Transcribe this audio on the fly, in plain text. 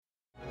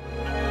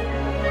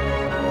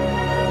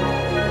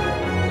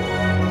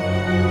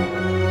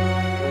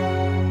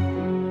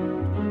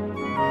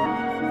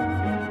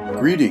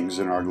Greetings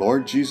in our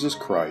Lord Jesus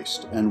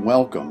Christ, and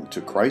welcome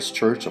to Christ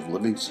Church of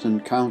Livingston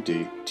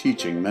County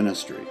Teaching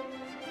Ministry.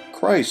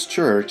 Christ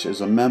Church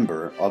is a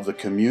member of the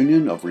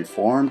Communion of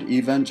Reformed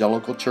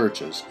Evangelical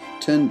Churches,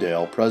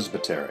 Tyndale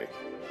Presbytery.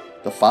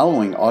 The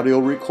following audio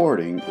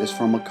recording is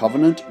from a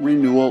covenant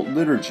renewal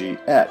liturgy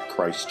at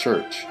Christ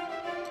Church.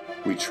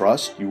 We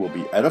trust you will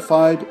be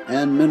edified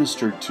and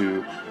ministered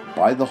to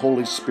by the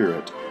Holy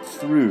Spirit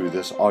through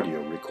this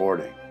audio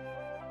recording.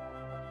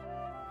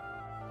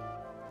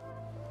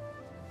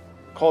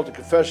 Call to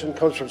confession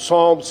comes from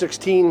Psalm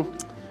 16,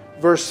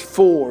 verse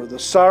 4. The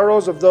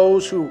sorrows of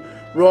those who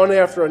run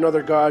after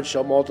another God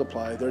shall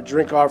multiply. Their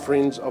drink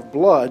offerings of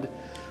blood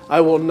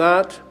I will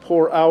not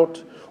pour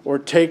out or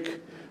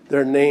take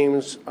their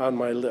names on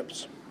my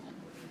lips.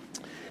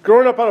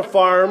 Growing up on a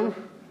farm,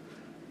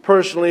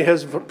 personally,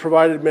 has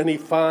provided many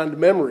fond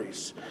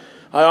memories.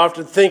 I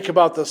often think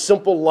about the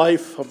simple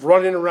life of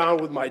running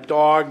around with my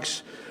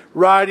dogs,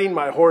 riding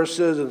my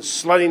horses, and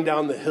sledding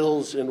down the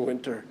hills in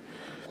winter.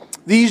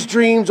 These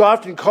dreams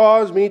often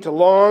cause me to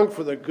long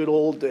for the good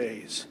old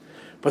days.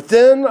 But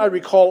then I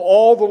recall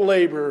all the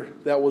labor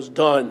that was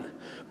done,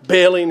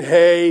 baling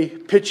hay,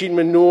 pitching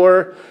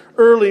manure,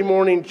 early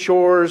morning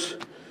chores,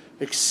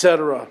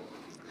 etc.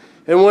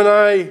 And when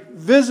I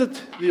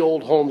visit the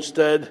old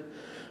homestead,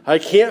 I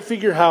can't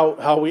figure out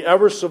how we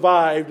ever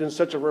survived in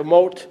such a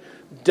remote,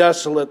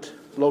 desolate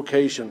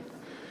location.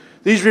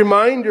 These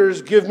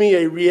reminders give me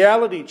a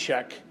reality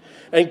check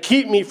and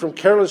keep me from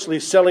carelessly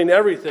selling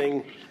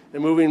everything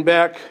and moving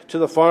back to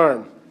the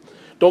farm.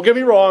 Don't get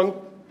me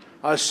wrong,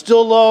 I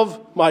still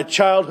love my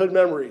childhood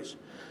memories.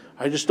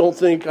 I just don't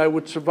think I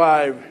would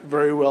survive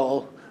very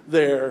well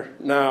there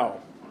now.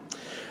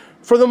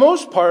 For the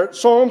most part,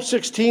 Psalm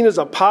 16 is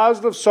a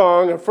positive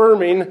song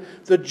affirming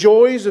the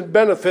joys and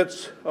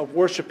benefits of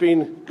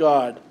worshiping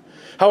God.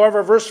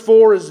 However, verse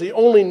 4 is the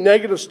only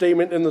negative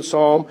statement in the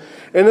psalm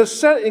and is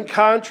set in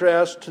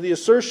contrast to the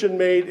assertion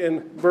made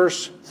in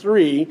verse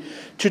 3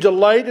 to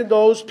delight in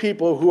those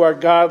people who are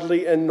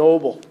godly and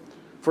noble.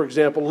 For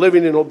example,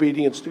 living in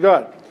obedience to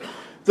God.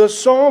 The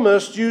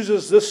psalmist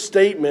uses this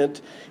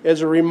statement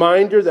as a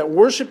reminder that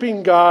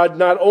worshiping God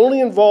not only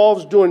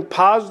involves doing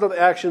positive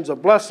actions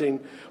of blessing,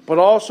 but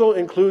also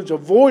includes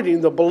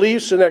avoiding the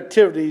beliefs and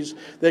activities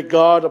that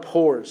God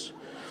abhors.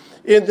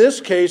 In this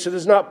case, it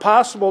is not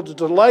possible to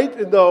delight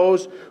in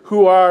those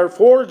who are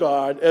for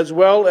God as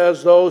well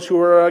as those who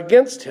are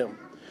against Him.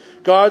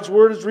 God's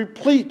Word is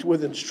replete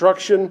with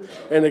instruction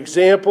and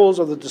examples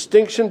of the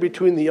distinction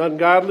between the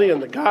ungodly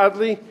and the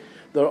godly,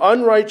 the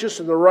unrighteous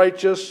and the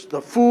righteous,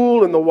 the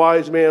fool and the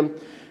wise man,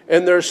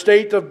 and their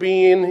state of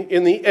being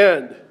in the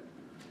end,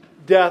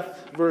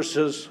 death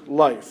versus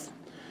life,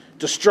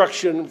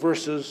 destruction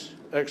versus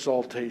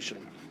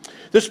exaltation.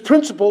 This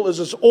principle is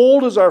as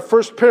old as our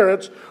first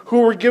parents, who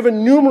were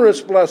given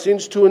numerous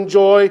blessings to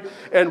enjoy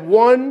and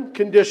one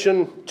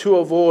condition to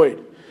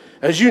avoid.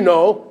 As you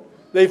know,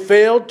 they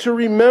failed to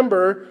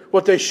remember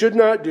what they should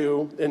not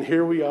do, and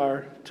here we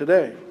are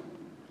today.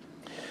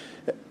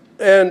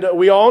 And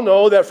we all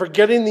know that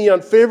forgetting the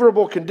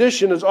unfavorable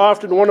condition is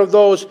often one of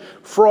those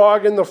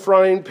frog in the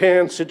frying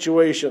pan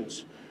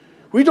situations.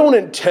 We don't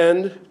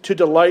intend to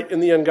delight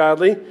in the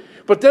ungodly,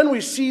 but then we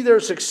see their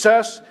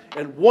success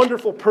and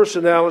wonderful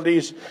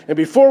personalities, and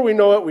before we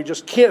know it, we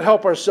just can't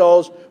help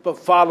ourselves but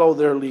follow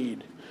their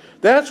lead.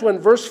 That's when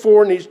verse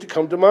 4 needs to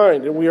come to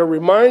mind, and we are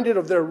reminded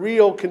of their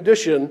real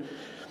condition.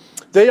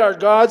 They are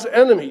God's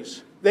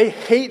enemies. They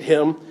hate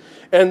Him,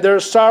 and their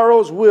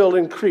sorrows will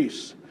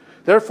increase.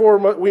 Therefore,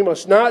 we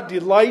must not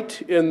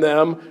delight in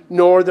them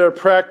nor their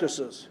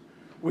practices.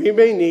 We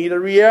may need a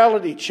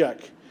reality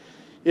check.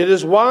 It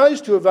is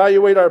wise to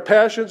evaluate our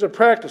passions and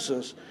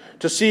practices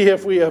to see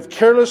if we have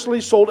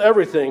carelessly sold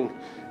everything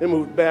and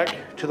moved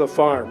back to the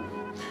farm.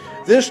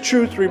 This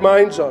truth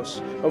reminds us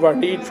of our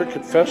need for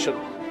confession.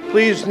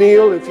 Please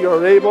kneel if you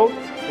are able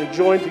and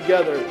join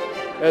together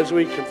as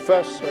we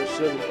confess our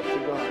sin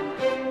to God.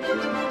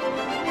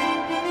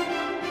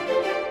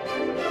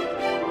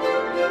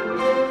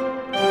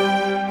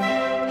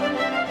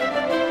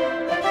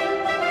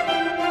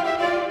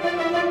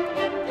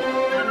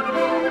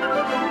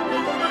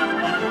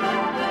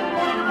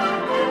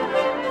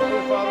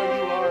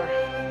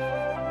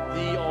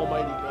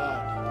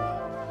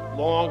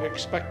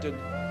 Expected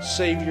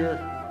Savior,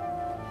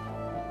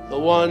 the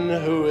one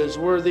who is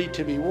worthy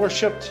to be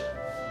worshipped,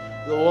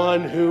 the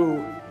one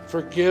who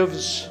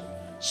forgives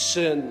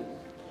sin,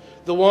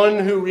 the one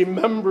who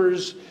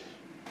remembers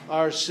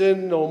our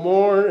sin no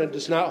more and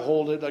does not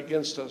hold it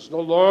against us.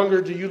 No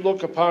longer do you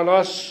look upon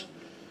us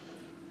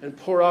and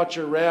pour out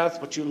your wrath,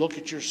 but you look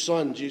at your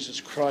Son, Jesus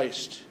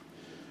Christ,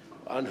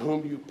 on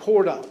whom you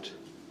poured out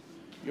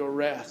your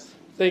wrath.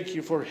 Thank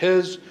you for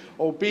His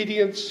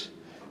obedience.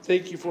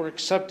 Thank you for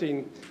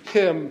accepting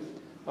Him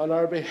on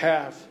our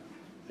behalf.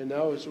 And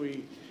now as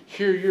we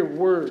hear your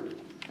word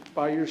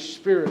by your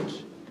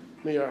Spirit,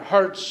 may our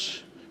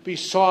hearts be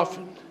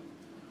softened.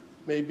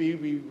 May we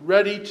be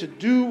ready to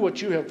do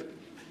what you have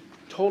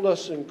told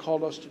us and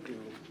called us to do.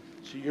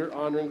 To your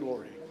honor and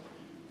glory.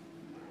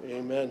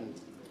 Amen.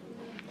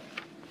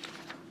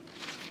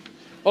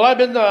 Well, I've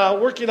been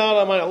working out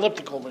on my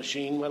elliptical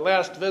machine. My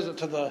last visit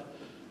to the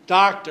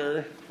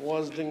doctor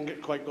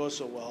didn't quite go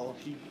so well.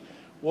 He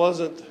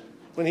wasn't,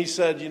 when he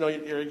said,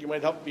 Eric, you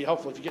might be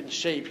helpful if you get in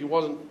shape, he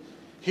wasn't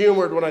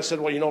humored when I said,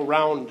 well,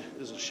 round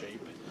is a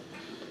shape.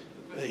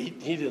 He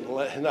didn't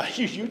let,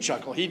 you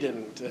chuckle, he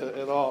didn't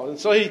at all. And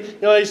so he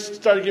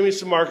started giving me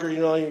some marker,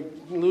 you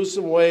lose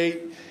some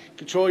weight,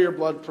 control your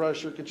blood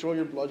pressure, control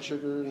your blood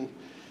sugar, and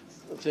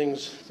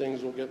things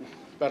will get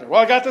better.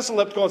 Well, I got this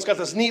elliptical. It's got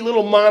this neat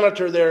little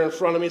monitor there in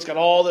front of me. It's got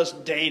all this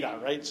data,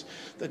 right?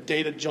 The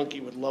data junkie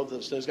would love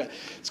this thing.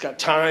 It's got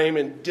time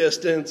and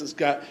distance. It's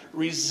got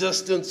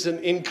resistance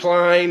and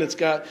incline. It's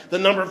got the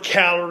number of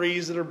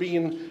calories that are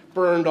being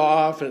burned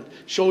off. And it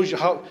shows you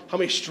how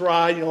many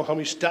strides, how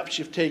many steps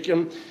you've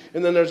taken.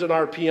 And then there's an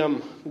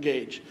RPM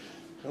gauge.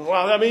 And,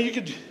 wow, you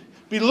could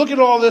be looking at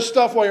all this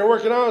stuff while you're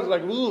working out. It's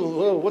like,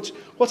 ooh,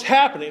 what's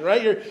happening,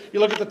 right? You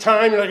look at the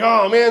time, you're like,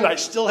 oh man, I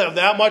still have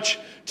that much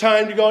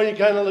time to go. And you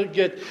kind of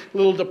get a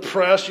little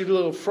depressed, you're a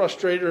little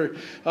frustrated.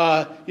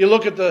 Or you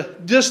look at the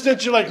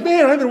distance, you're like,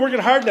 man, I've been working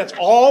hard, and that's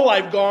all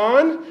I've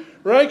gone,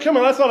 right? Come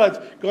on, I thought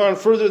I've gone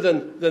further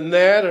than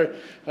that. Or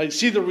I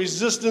see the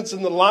resistance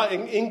and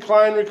the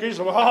incline increase.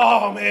 I'm like,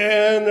 oh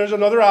man, there's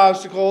another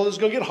obstacle. This is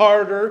going to get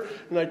harder.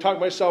 And I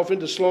talk myself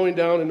into slowing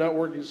down and not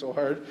working so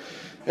hard.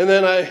 And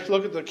then I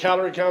look at the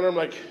calorie counter. I'm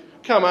like,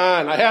 come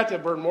on, I have to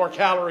burn more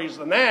calories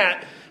than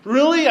that.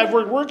 Really? I've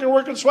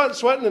working,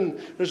 sweating, and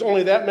there's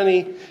only that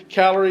many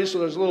calories, so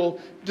there's a little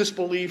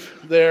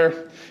disbelief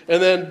there.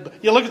 And then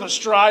you look at the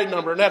stride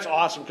number, and that's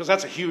awesome, because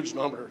that's a huge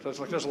number.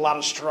 There's a lot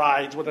of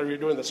strides, whatever you're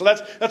doing. So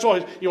that's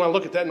always, you want to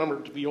look at that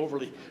number to be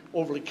overly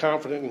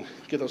confident and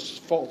get a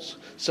false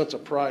sense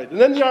of pride.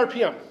 And then the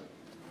RPM,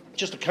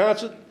 just a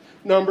constant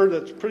number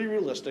that's pretty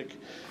realistic,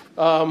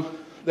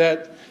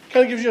 that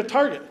kind of gives you a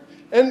target.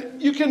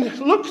 And you can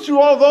look through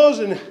all those,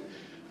 and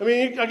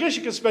I guess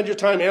you can spend your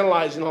time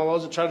analyzing all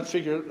those and trying to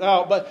figure it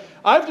out. But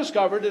I've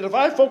discovered that if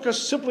I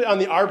focus simply on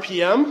the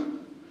RPM,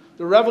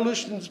 the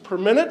revolutions per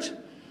minute,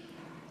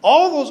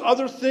 all those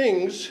other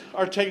things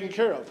are taken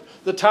care of.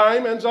 The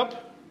time ends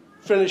up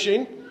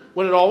finishing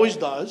when it always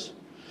does.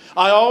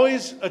 I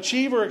always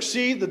achieve or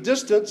exceed the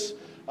distance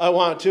I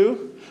want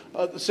to.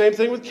 The same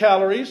thing with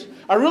calories.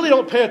 I really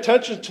don't pay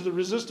attention to the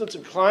resistance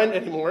incline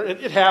anymore.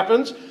 It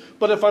happens.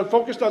 But if I'm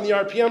focused on the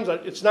RPMs,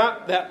 it's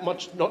not that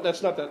much.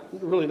 That's not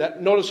really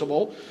that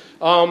noticeable,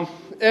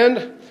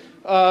 and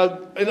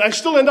I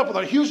still end up with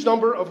a huge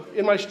number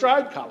in my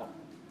stride column.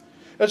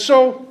 And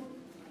so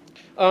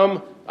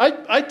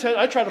I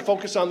try to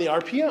focus on the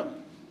RPM,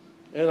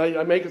 and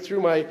I make it through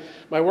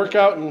my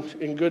workout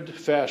in good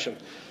fashion.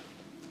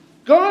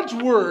 God's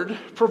Word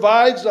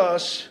provides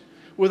us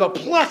with a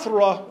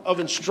plethora of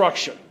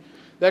instruction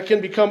that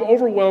can become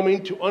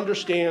overwhelming to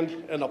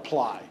understand and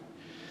apply.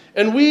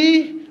 And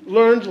we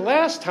learned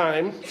last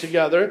time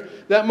together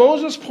that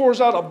Moses pours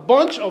out a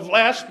bunch of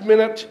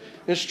last-minute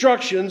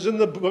instructions in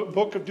the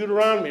book of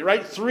Deuteronomy,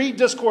 right? 3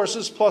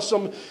 discourses plus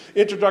some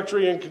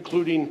introductory and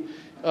concluding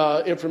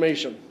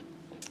information.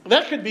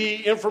 That could be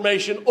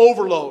information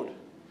overload,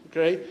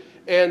 okay?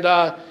 And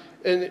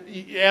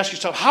you ask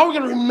yourself, how are we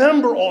going to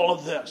remember all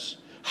of this?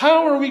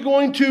 How are we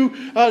going to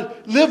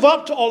live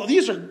up to all of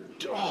these?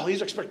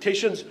 These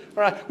expectations.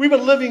 We've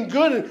been living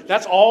good, and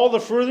that's all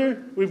the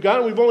further we've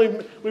gotten.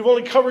 We've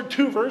only covered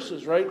 2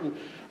 verses, right? And,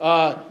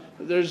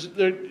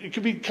 it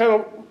could be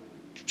kind of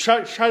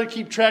try to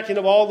keep tracking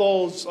of all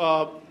those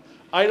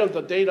items,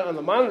 the data on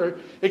the monitor.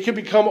 It can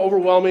become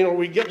overwhelming, or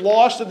we get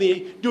lost in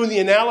doing the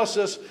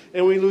analysis,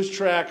 and we lose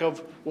track of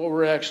what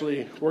we're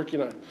actually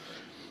working on.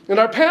 And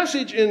our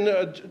passage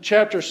in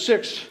chapter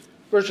 6,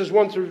 verses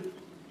 1 through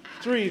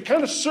 3,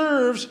 kind of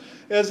serves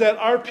as that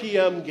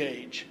RPM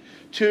gauge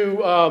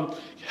to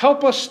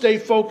help us stay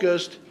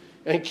focused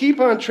and keep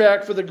on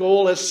track for the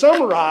goal as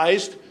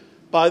summarized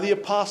by the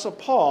Apostle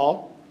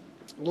Paul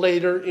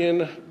later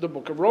in the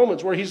book of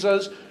Romans, where he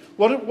says,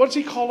 what does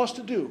he call us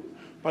to do?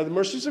 By the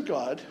mercies of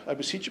God, I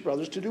beseech you,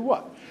 brothers, to do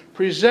what?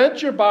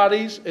 Present your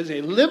bodies as a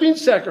living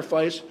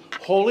sacrifice,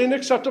 holy and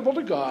acceptable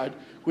to God,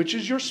 which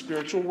is your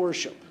spiritual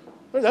worship.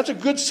 That's a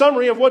good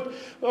summary of what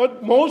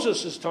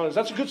Moses is telling us.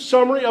 That's a good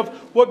summary of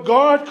what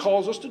God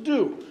calls us to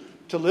do.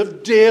 To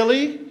live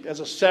daily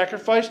as a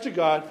sacrifice to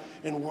God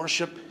and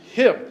worship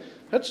Him.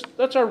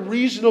 That's our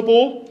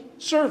reasonable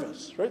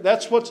service, right?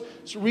 That's what's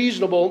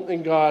reasonable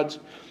in God's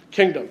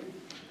kingdom.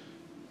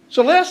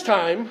 So last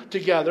time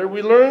together,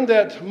 we learned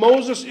that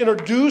Moses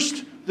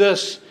introduced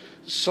this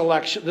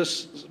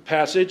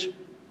passage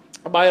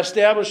by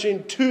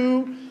establishing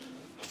 2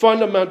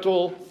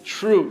 fundamental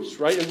truths,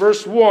 right? In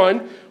verse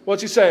 1,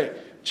 what's he say?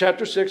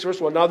 Chapter 6,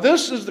 verse 1. Now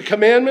this is the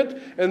commandment,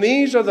 and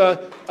these are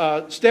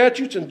the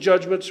statutes and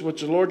judgments which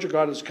the Lord your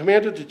God has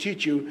commanded to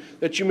teach you,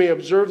 that you may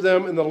observe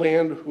them in the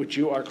land which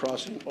you are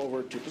crossing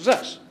over to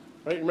possess.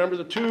 Right? Remember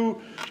the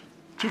two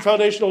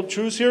foundational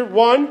truths here?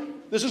 1,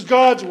 this is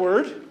God's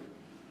word.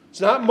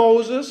 It's not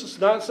Moses. It's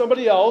not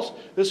somebody else.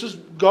 This is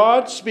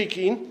God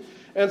speaking.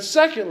 And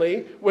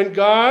secondly, when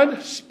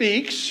God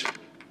speaks,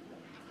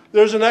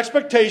 there's an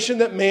expectation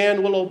that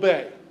man will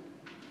obey.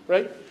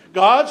 right?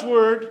 God's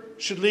word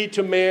should lead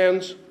to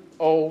man's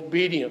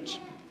obedience.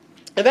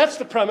 And that's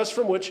the premise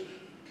from which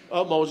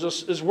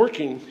Moses is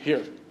working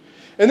here.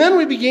 And then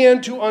we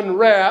began to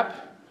unwrap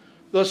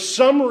the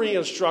summary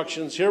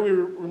instructions here. We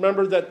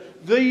remember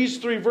that these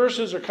 3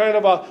 verses are kind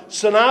of a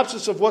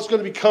synopsis of what's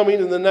going to be coming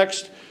in the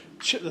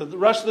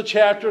rest of the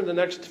chapter, the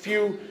next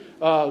few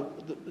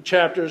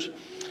chapters.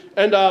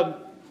 And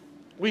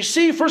we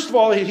see, first of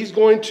all, he's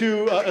going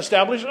to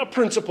establish a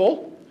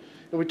principle.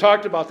 And we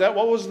talked about that.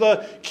 What was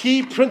the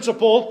key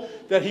principle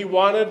that he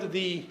wanted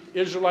the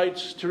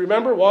Israelites to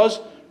remember? Was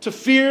to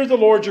fear the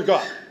Lord your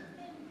God.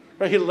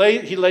 Right? He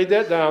laid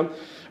that down.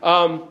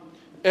 The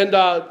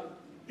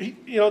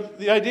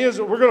idea is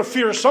that we're going to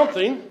fear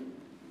something.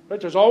 Right?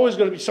 There's always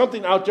going to be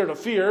something out there to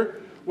fear,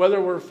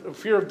 whether we're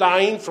fear of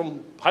dying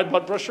from high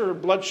blood pressure or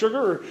blood sugar,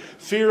 or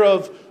fear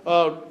of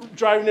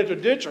driving into a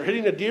ditch or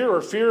hitting a deer,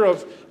 or fear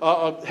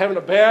of having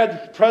a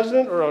bad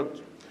president or a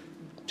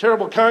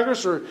terrible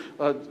Congress or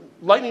a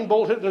lightning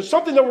bolt hit. There's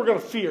something that we're going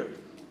to fear,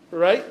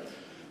 right?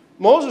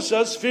 Moses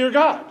says, fear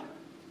God.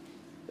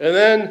 And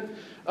then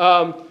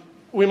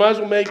we might as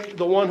well make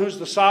the one who's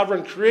the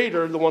sovereign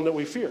creator the one that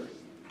we fear,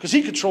 because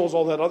he controls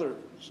all that other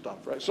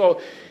stuff, right?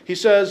 So he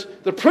says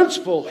the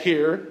principle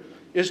here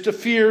is to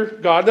fear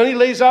God. Then he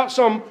lays out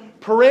some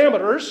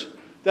parameters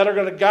that are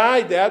going to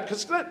guide that,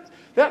 because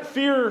that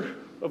fear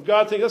of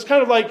God thing, that's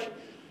kind of like,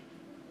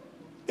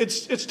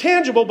 it's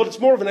tangible, but it's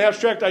more of an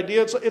abstract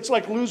idea. It's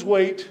like lose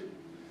weight,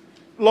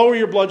 lower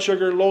your blood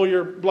sugar, lower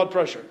your blood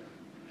pressure.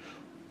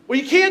 Well,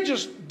 you can't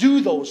just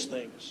do those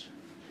things.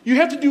 You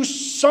have to do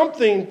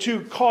something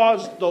to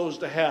cause those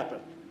to happen.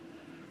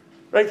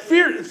 Right?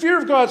 Fear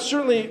of God,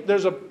 certainly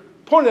there's a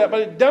point of that, but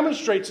it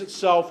demonstrates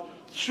itself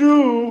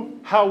through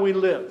how we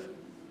live.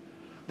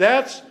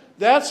 That's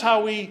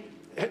how we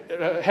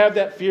have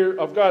that fear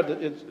of God.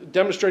 It's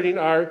demonstrating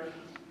our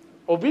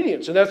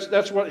obedience. And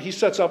that's what he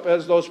sets up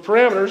as those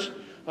parameters.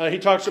 He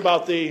talks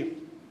about the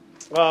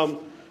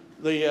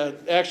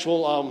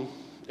actual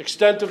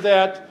extent of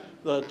that,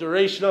 the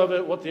duration of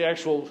it, what the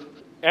actual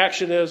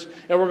action is,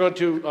 and we're going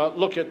to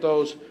look at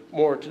those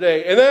more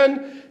today. And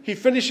then he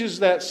finishes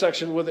that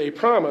section with a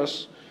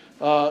promise,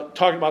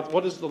 talking about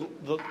what is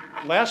the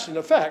lasting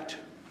effect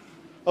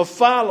of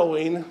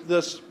following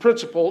this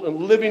principle and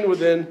living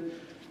within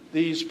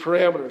these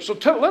parameters. So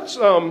let's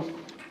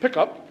pick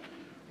up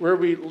where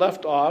we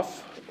left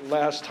off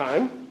last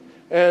time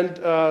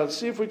and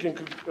see if we can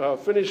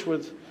finish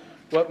with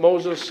what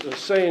Moses is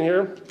saying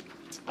here.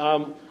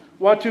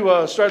 Want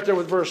to start there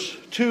with verse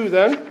 2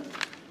 then,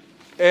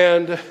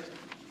 and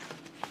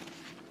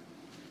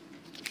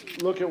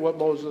look at what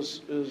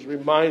Moses is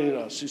reminding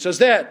us. He says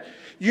that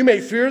you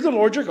may fear the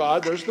Lord your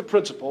God, there's the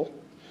principle,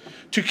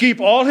 to keep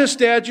all his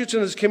statutes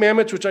and his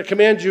commandments, which I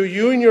command you,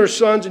 you and your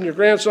sons and your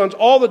grandsons,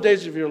 all the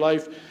days of your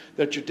life,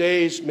 that your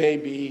days may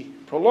be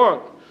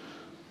prolonged.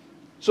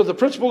 So the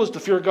principle is to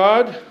fear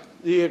God.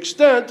 The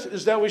extent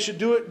is that we should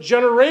do it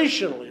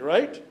generationally,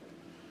 right?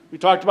 We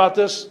talked about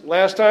this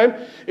last time.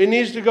 It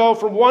needs to go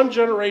from one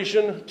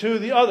generation to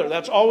the other.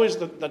 That's always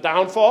the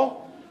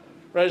downfall,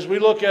 right? As we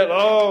look at,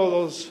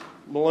 those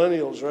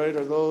millennials, right?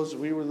 Or those,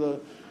 we were the,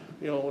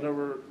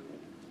 whatever.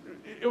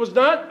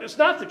 It's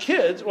not the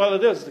kids. Well,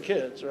 it is the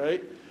kids,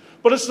 right?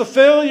 But it's the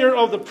failure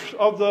of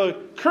the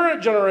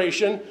current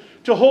generation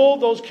to hold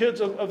those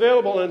kids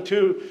available and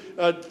to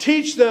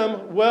teach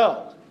them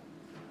well.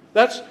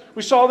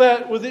 We saw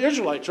that with the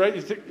Israelites, right?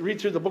 You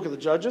read through the book of the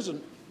Judges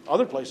and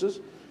other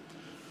places.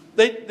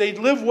 They'd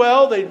live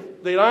well,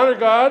 they'd honor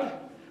God,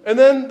 and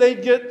then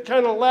they'd get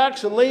kind of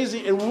lax and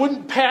lazy and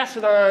wouldn't pass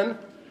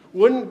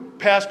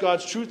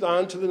God's truth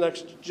on to the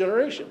next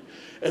generation.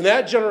 And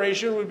that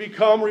generation would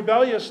become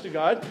rebellious to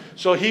God,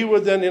 so he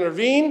would then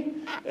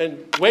intervene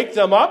and wake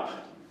them up,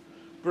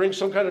 bring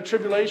some kind of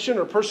tribulation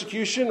or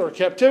persecution or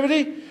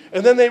captivity,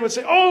 and then they would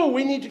say,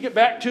 we need to get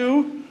back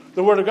to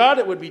the Word of God.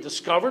 It would be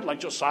discovered, like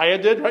Josiah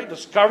did, right?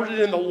 Discovered it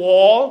in the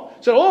wall.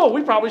 Said,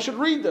 we probably should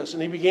read this.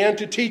 And he began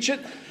to teach it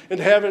and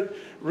to have it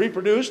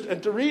reproduced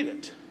and to read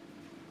it.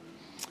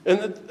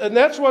 And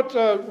that's what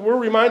we're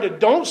reminded.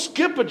 Don't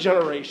skip a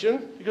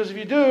generation, because if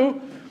you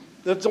do,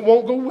 that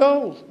won't go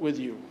well with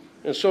you.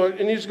 And so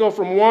it needs to go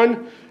from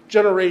one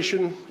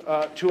generation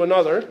to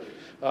another.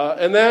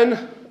 And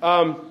then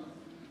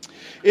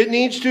it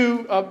needs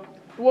to,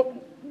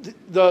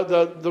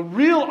 the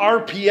real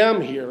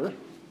RPM here,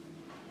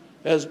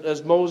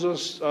 as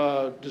Moses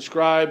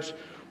describes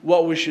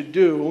what we should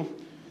do,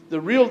 the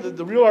real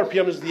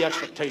RPM is the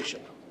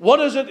expectation. What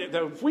is it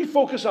that if we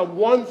focus on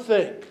one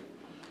thing,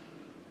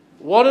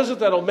 what is it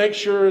that'll make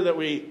sure that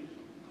we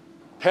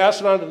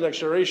pass it on to the next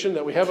generation,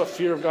 that we have a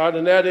fear of God,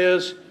 and that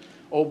is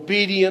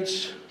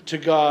obedience to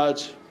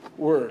God's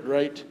word,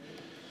 right?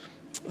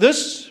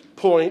 This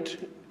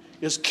point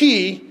is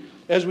key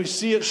as we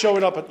see it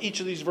showing up in each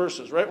of these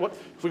verses, right?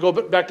 If we go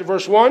back to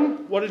verse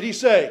 1, what did he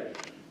say?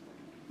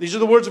 These are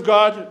the words of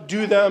God,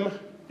 do them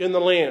in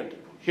the land.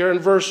 Here in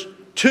verse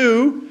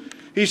 2,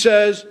 he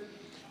says,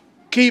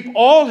 keep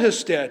all his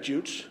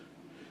statutes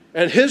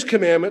and his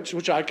commandments,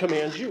 which I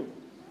command you.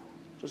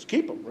 Just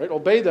keep them, right?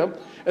 Obey them.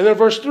 And then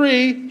verse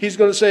 3, he's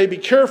going to say, be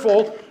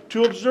careful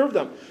to observe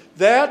them.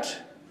 That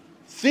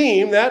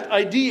theme, that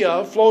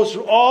idea flows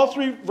through all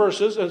three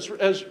verses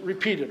as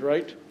repeated,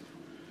 right?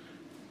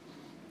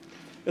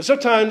 And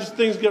sometimes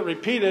things get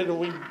repeated and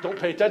we don't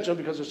pay attention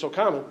because they're so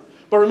common.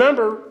 But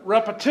remember,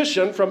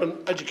 repetition from an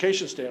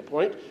education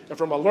standpoint and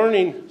from a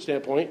learning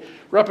standpoint,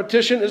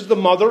 repetition is the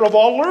mother of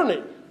all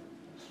learning.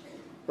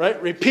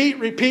 Right? Repeat,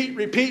 repeat,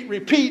 repeat,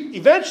 repeat.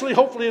 Eventually,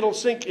 hopefully, it'll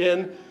sink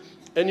in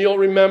and you'll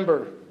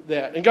remember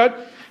that. And God,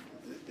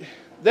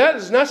 that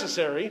is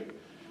necessary.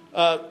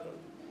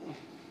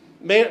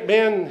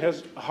 Man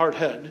has a hard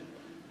head,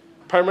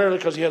 primarily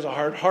because he has a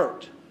hard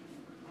heart.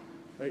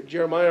 Right?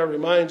 Jeremiah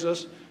reminds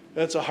us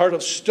that's a heart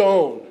of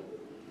stone.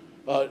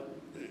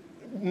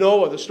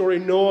 Noah, the story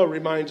of Noah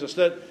reminds us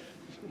that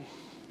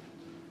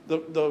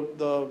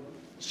the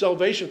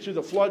salvation through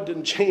the flood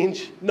didn't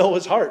change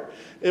Noah's heart.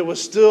 It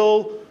was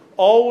still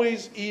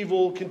always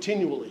evil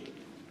continually.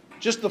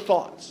 Just the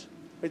thoughts.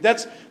 Right?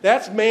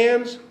 That's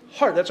man's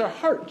heart. That's our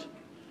heart.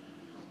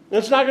 And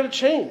it's not going to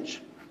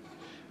change.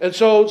 And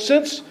so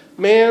since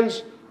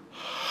man's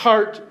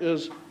heart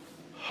is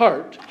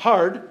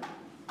hard,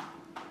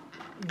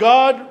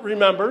 God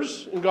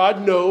remembers and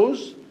God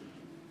knows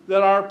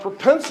that our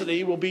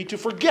propensity will be to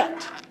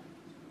forget.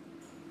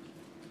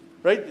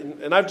 Right?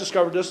 And I've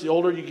discovered this, the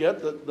older you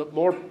get, the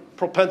more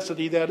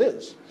propensity that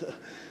is.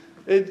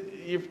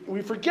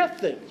 We forget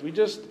things.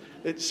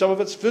 Some of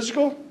it's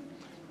physical,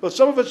 but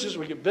some of it's just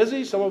we get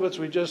busy, some of it's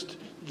we just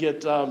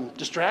get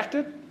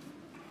distracted,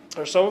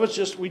 or some of it's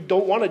just we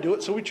don't want to do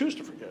it, so we choose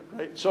to forget,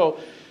 right? So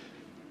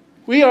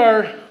we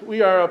are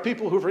a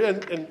people who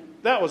forget, and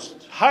that was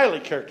highly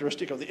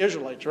characteristic of the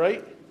Israelites,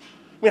 right?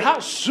 I mean, how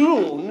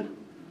soon,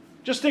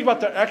 just think about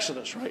their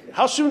Exodus, right?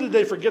 How soon did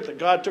they forget that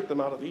God took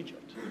them out of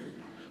Egypt?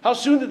 How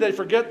soon did they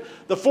forget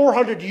the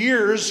 400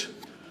 years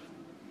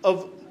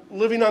of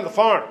living on the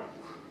farm?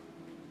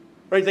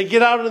 Right? They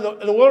get out in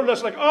the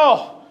wilderness like,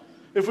 oh,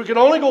 if we could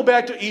only go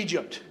back to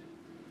Egypt,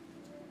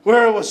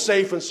 where it was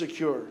safe and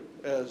secure,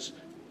 as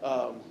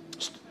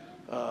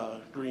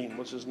Green,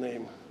 what's his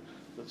name?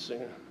 The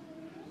singer.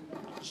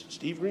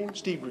 Steve Green?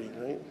 Steve Green,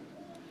 right?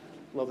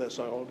 Love that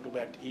song. I want to go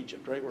back to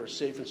Egypt, right? Where it's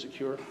safe and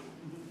secure.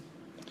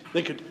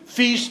 They could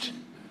feast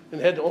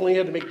and only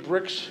had to make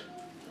bricks.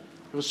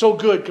 It was so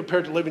good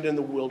compared to living in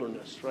the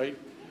wilderness, right?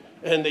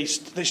 And they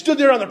stood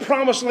there on the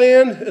promised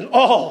land, and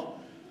oh,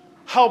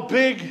 how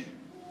big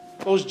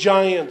those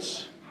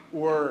giants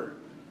were.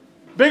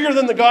 Bigger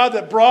than the God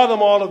that brought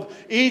them out of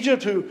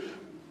Egypt, who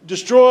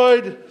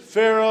destroyed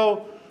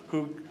Pharaoh,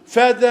 who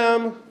fed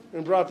them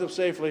and brought them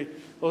safely.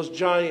 Those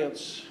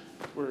giants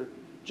were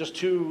just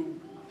too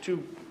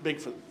big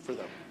for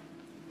them.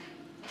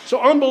 So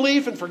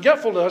unbelief and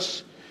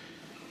forgetfulness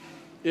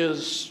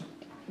is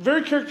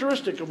very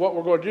characteristic of what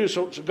we're going to do.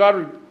 So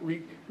God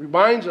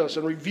reminds us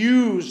and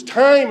reviews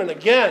time and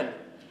again.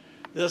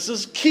 This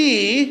is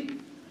key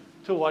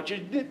to what you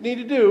need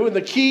to do, and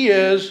the key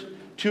is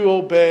to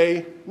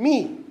obey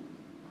me.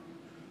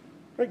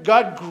 Right?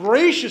 God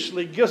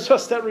graciously gives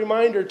us that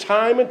reminder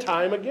time and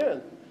time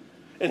again.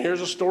 And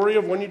here's a story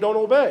of when you don't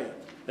obey.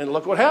 And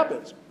look what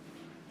happens.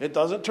 It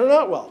doesn't turn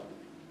out well.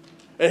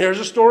 And here's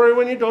a story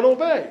when you don't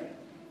obey.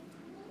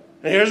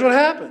 And here's what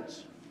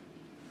happens.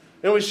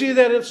 And we see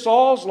that in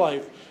Saul's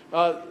life,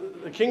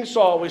 King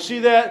Saul. We see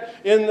that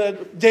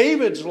in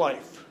David's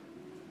life.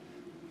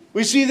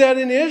 We see that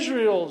in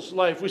Israel's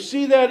life. We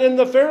see that in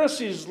the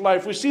Pharisees'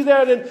 life. We see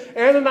that in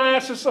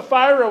Ananias and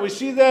Sapphira. We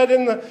see that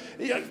in the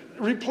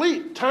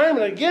replete time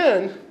and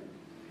again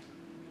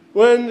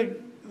when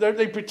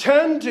they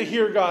pretend to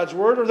hear God's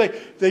word, or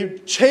they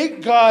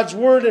take God's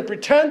word and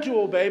pretend to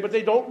obey, but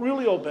they don't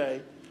really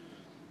obey.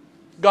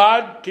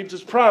 God keeps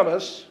his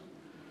promise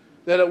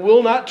that it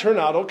will not turn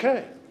out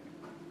okay.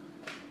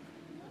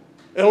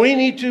 And we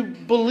need to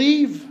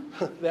believe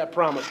that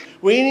promise.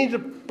 We need to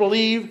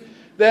believe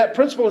that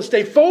principle and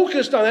stay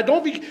focused on that.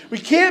 We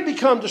can't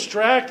become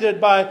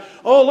distracted by,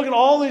 oh, look at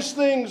all these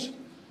things.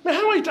 Man,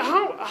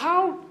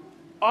 how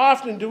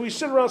often do we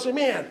sit around and say,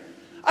 man,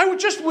 I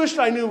just wished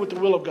I knew what the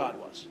will of God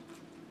was?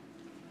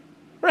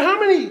 Right? How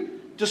many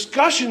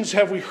discussions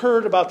have we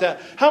heard about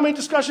that? How many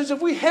discussions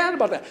have we had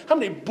about that? How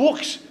many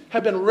books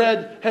have been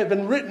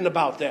written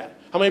about that?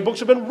 How many books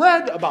have been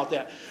read about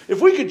that?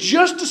 If we could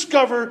just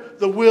discover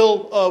the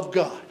will of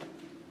God.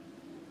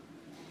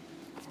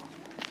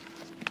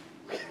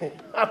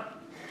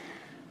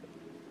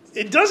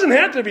 It doesn't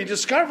have to be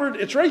discovered.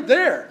 It's right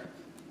there.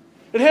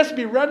 It has to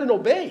be read and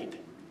obeyed.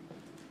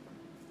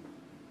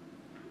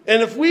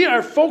 And if we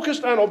are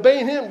focused on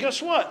obeying him,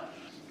 guess what?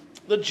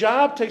 The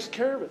job takes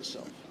care of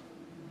itself.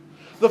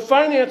 The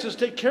finances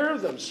take care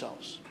of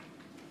themselves.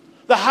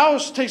 The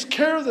house takes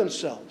care of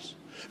themselves.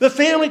 The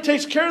family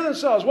takes care of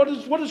themselves.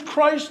 What does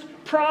Christ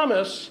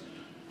promise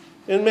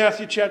in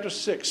Matthew chapter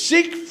 6?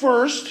 Seek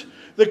first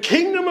the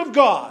kingdom of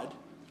God,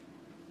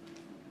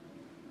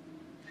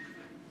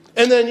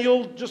 and then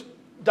you'll just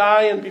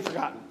die and be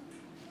forgotten.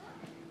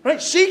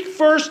 Right? Seek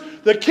first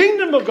the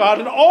kingdom of God,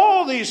 and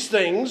all these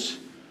things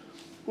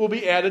will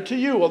be added to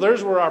you. Well,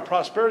 there's where our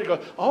prosperity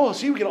goes. Oh,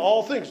 see, we get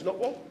all things. No,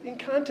 well, in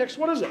context,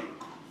 what is it?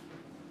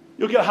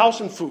 You'll get a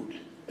house and food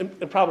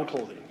and probably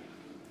clothing.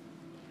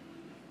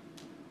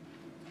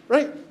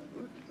 Right?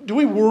 Do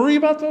we worry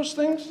about those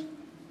things?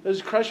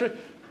 Is Christ right?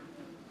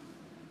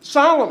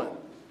 Solomon,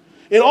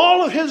 in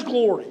all of his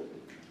glory,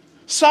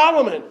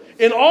 Solomon,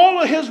 in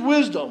all of his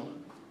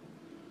wisdom,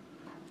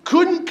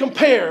 couldn't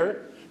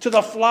compare to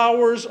the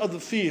flowers of the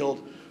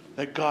field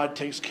that God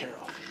takes care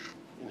of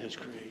in his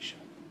creation.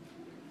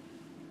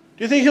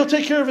 Do you think he'll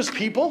take care of his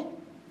people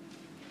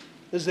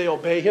as they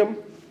obey him?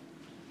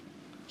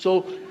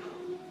 So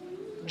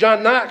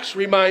John Knox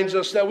reminds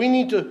us that we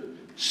need to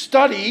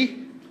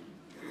study.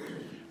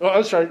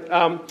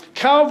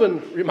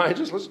 Calvin reminds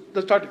us,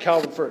 let's talk to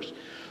Calvin first,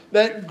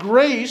 that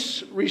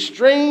grace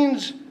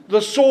restrains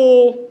the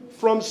soul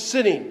from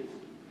sinning,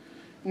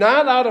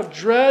 not out of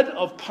dread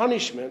of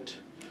punishment,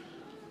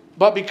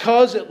 but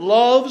because it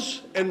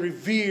loves and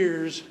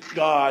reveres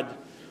God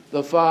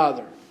the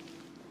Father.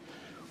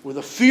 With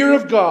a fear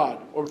of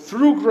God, or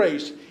through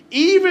grace,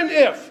 even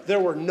if there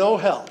were no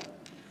hell,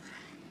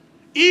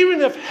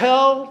 even if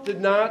hell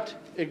did not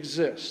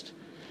exist,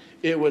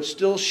 it would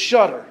still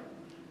shudder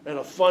at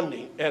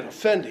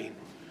offending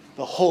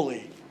the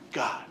holy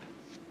God.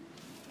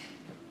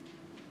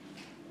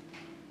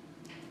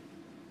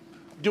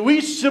 Do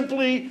we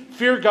simply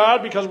fear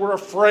God because we're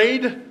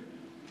afraid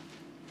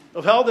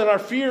of hell? Then our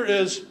fear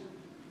is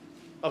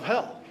of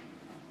hell.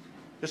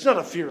 It's not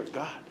a fear of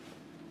God.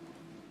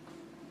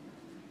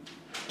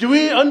 Do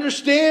we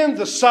understand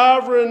the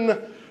sovereign,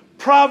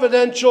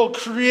 providential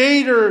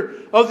creator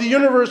of the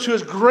universe who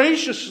has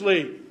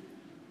graciously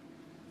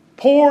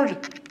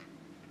poured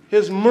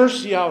his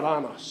mercy out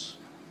on us?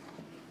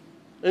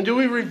 And do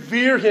we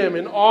revere him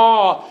in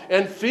awe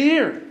and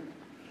fear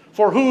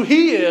for who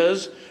he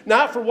is,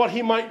 not for what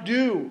he might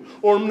do,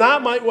 or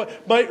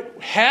what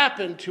might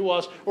happen to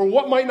us, or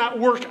what might not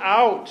work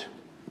out?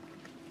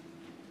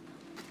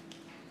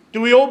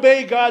 Do we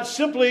obey God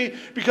simply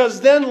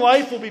because then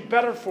life will be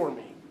better for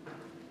me?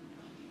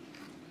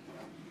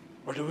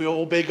 Or do we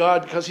obey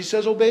God because he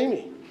says, obey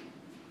me?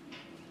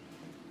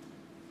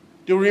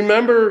 Do we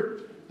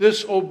remember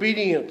this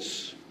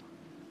obedience?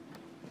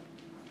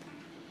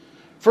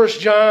 1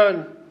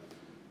 John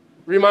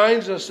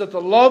reminds us that the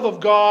love of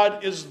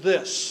God is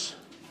this.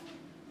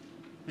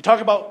 We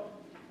talk about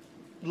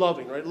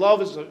loving, right?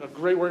 Love is a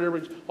great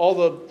word. All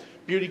the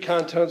beauty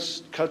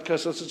contests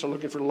are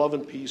looking for love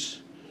and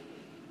peace.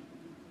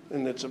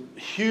 And it's a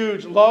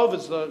huge, love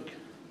is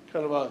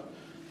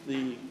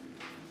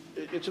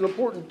it's an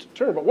important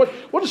term. But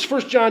what does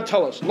 1 John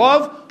tell us?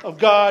 Love of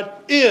God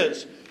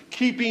is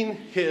keeping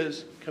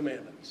his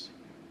commandments.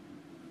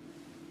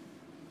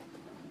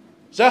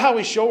 Is that how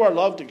we show our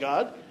love to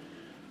God?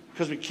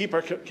 Because we keep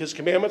his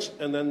commandments,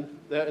 and then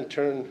that in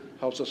turn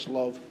helps us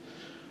love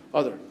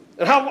other.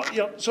 And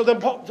so then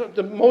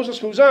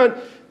Moses moves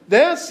on.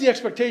 That's the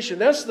expectation.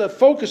 That's the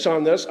focus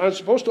on this. I'm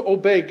supposed to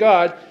obey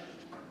God.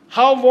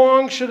 How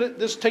long should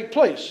this take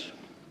place?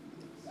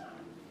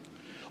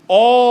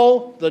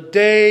 All the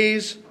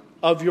days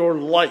of your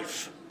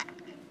life.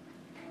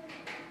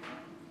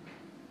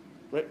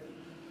 Right?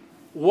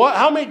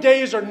 How many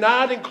days are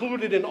not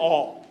included in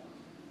all?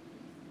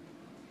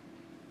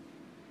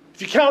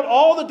 If you count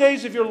all the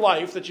days of your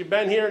life that you've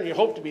been here and you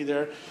hope to be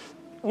there,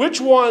 which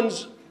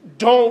ones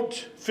don't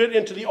fit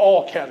into the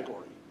all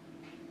category?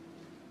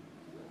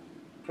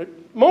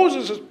 Right?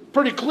 Moses is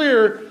pretty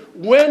clear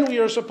when we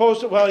are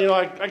supposed to,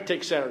 I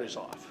take Saturdays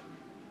off.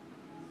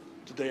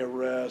 It's a day of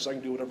rest. I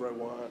can do whatever I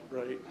want,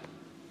 right?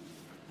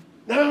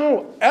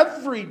 No,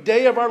 every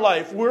day of our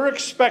life, we're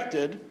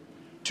expected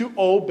to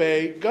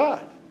obey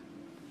God.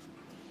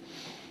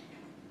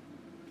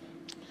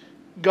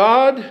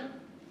 God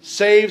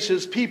saves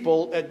his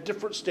people at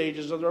different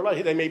stages of their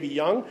life. They may be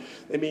young,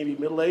 they may be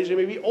middle-aged, they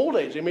may be old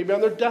age, they may be on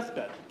their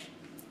deathbed.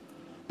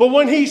 But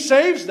when he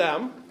saves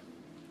them,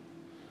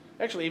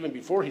 actually even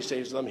before he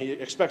saves them, he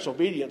expects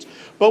obedience.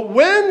 But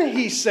when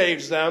he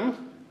saves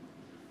them,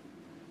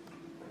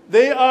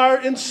 they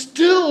are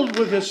instilled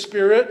with his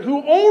Spirit,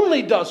 who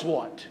only does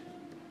what?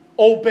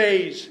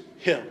 Obeys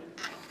him.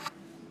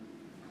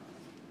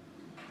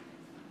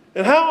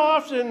 And how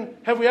often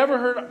have we ever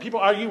heard people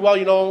argue,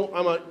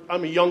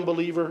 I'm a young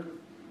believer.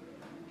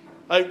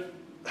 It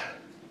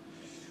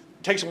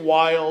takes a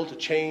while to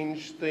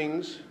change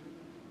things.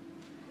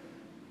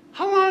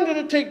 How long did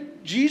it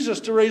take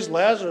Jesus to raise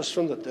Lazarus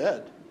from the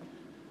dead?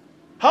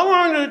 How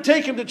long did it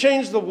take him to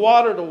change the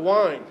water to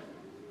wine?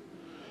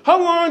 How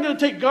long did it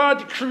take God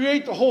to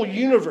create the whole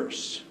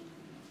universe?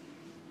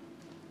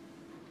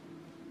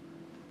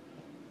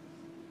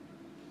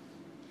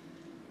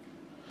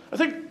 I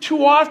think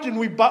too often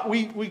we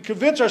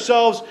convince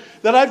ourselves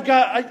that I'm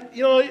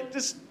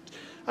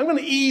going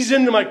to ease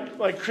into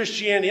my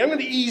Christianity. I'm going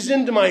to ease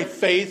into my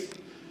faith.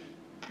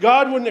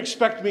 God wouldn't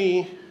expect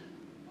me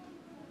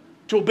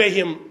to obey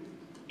him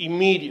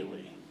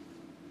immediately.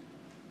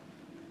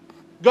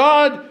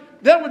 God,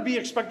 that would be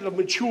expected of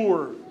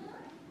mature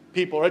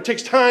people. Right? It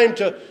takes time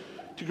to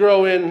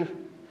grow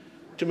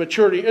into to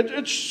maturity.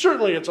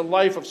 Certainly it's a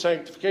life of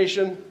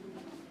sanctification.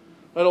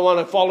 I don't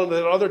want to fall into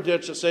that other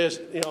ditch that says,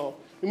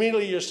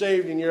 immediately you're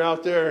saved and you're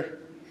out there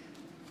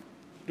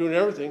doing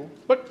everything.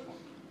 But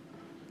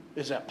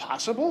is that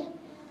possible?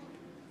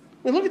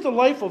 I mean, look at the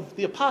life of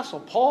the Apostle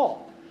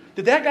Paul.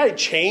 Did that guy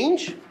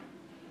change?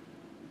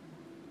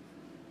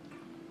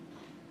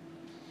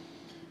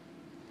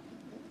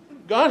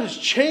 God has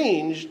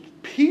changed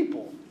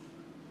people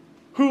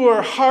who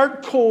are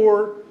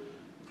hardcore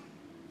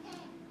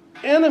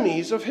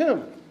enemies of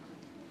Him.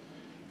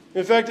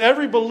 In fact,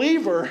 every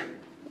believer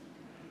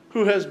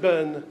who has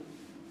been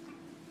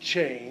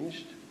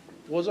changed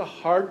was a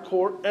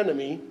hardcore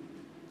enemy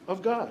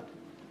of God.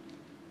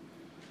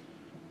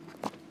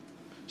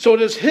 So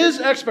it is His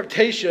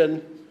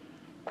expectation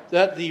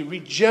that the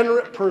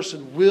regenerate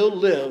person will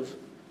live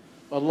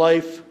a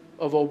life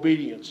of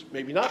obedience.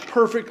 Maybe not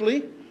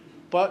perfectly,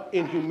 but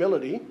in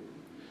humility.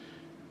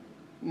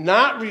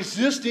 Not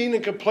resisting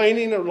and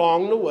complaining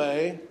along the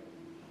way.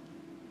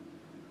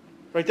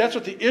 Right? That's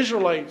what the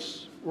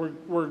Israelites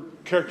were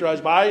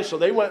characterized by. So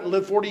they went and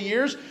lived 40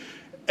 years.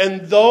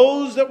 And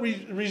those that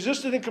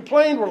resisted and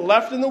complained were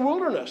left in the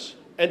wilderness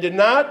and did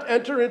not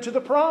enter into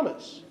the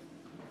promise.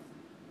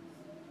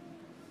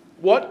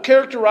 What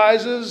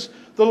characterizes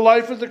the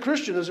life of the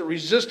Christian? Is it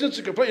resistance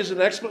and complaint?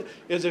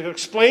 Is it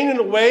explaining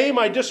away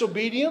my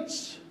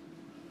disobedience?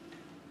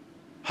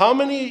 How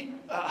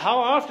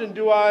often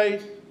do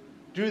I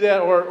do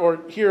that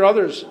or hear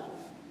others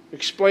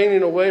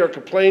explaining away or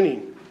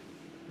complaining?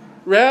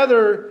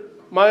 Rather,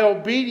 our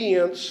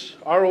obedience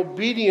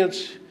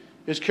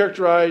is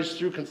characterized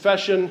through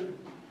confession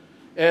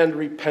and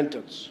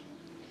repentance.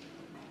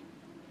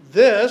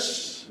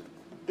 This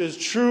is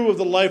true of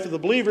the life of the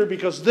believer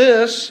because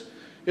this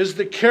is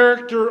the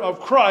character of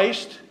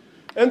Christ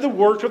and the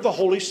work of the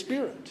Holy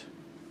Spirit.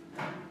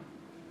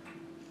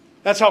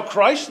 That's how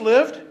Christ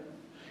lived.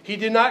 He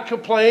did not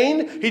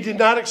complain. He did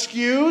not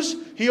excuse.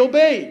 He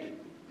obeyed.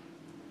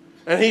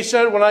 And He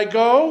said, when I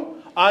go,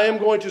 I am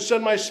going to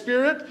send my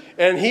Spirit,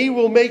 and He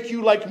will make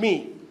you like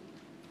me.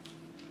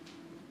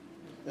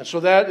 And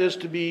so that is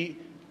to be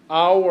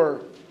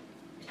our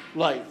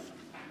life.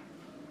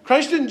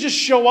 Christ didn't just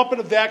show up in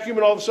a vacuum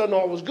and all of a sudden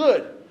all was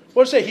good.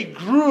 What does it say? He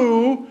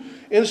grew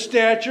in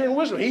stature and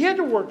wisdom. He had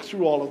to work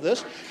through all of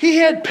this. He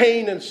had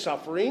pain and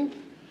suffering.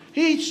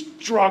 He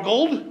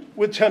struggled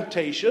with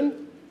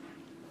temptation.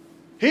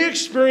 He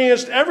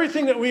experienced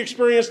everything that we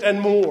experienced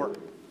and more.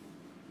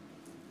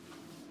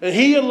 And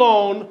He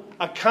alone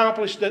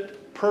accomplished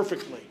it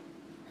perfectly.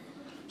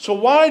 So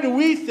why do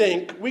we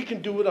think we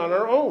can do it on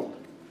our own?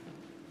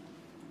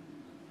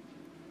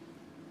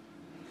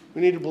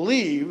 We need to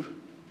believe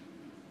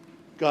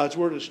God's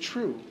word is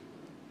true.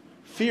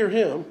 Fear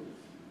Him,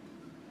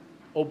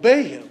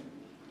 obey Him,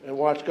 and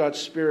watch God's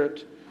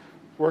Spirit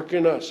work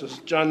in us. As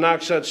John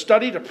Knox said,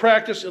 study to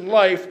practice in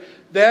life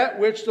that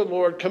which the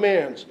Lord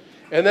commands,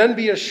 and then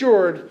be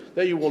assured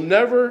that you will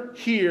never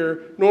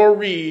hear nor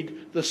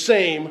read the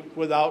same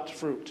without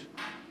fruit.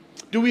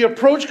 Do we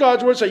approach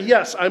God's word and say,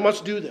 yes, I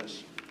must do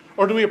this?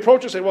 Or do we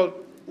approach it and say, well,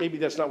 maybe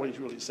that's not what He's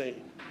really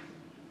saying?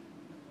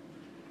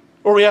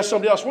 Or we ask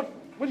somebody else, what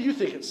do you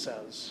think it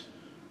says?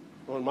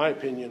 Well, in my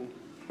opinion.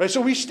 Right?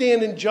 So we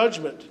stand in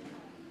judgment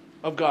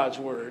of God's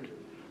word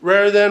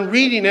rather than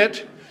reading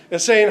it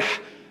and saying,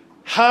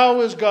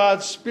 how is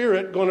God's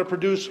Spirit going to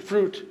produce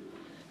fruit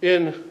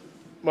in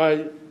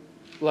my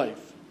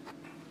life?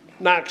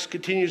 Knox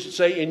continues to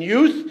say, in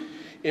youth,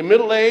 in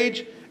middle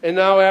age, and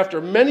now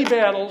after many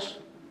battles,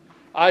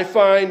 I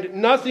find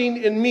nothing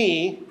in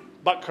me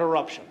but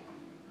corruption.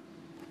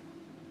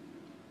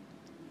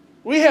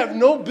 We have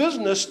no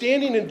business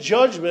standing in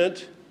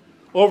judgment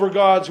over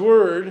God's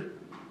word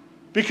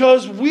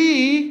because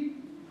we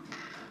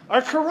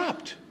are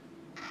corrupt.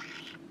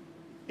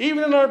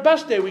 Even in our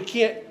best day, we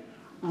can't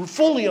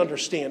fully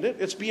understand it.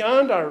 It's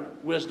beyond our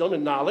wisdom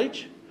and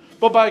knowledge.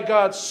 But by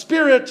God's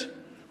Spirit,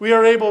 we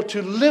are able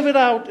to live it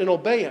out and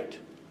obey it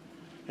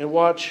and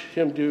watch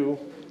Him do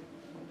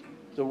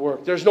the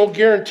work. There's no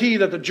guarantee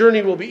that the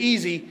journey will be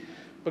easy,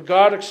 but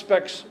God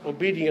expects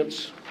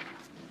obedience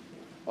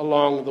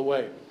along the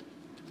way.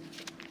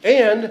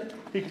 And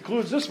he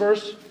concludes this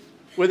verse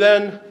with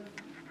then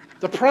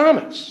the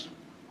promise.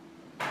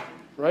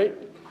 Right?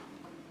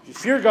 If you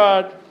fear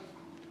God,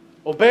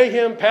 obey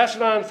Him, pass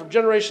it on from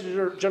generation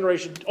to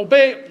generation,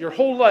 obey it your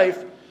whole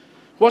life.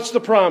 What's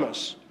the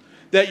promise?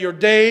 That your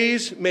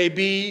days may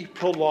be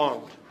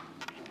prolonged.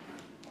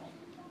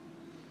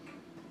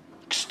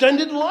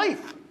 Extended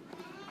life.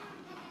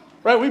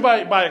 Right? We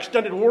buy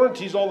extended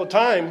warranties all the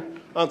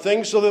time on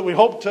things so that we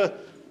hope to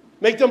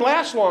make them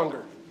last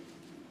longer.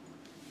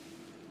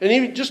 And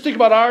even just think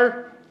about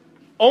our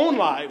own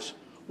lives.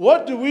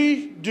 What do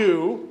we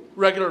do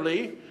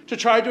regularly to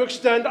try to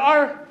extend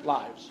our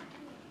lives?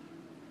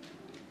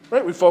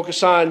 Right? We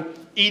focus on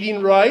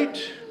eating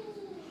right,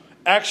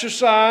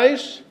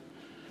 exercise,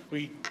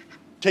 we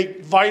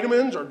take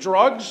vitamins or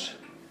drugs,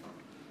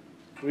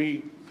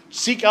 we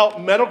seek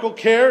out medical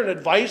care and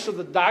advice of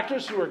the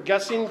doctors who are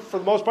guessing for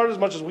the most part as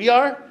much as we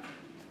are.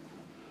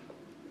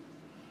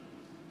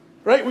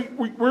 Right?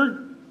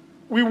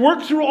 We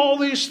work through all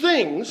these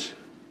things.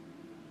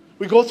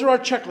 We go through our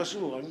checklist.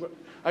 Ooh,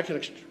 I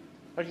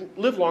can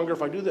live longer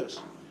if I do this.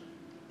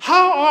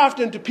 How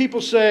often do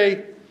people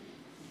say,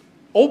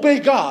 obey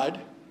God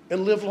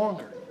and live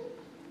longer?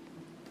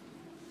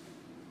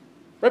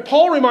 Right?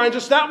 Paul reminds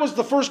us that was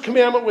the first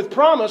commandment with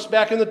promise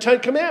back in the Ten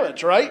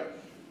Commandments, right?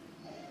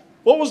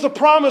 What was the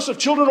promise if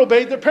children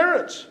obeyed their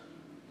parents?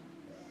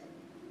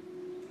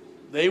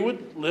 They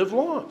would live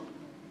long.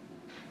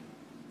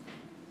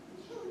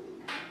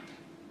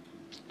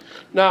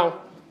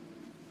 Now,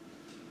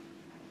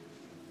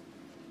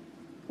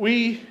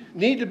 we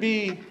need to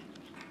be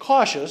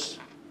cautious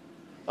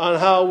on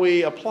how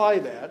we apply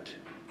that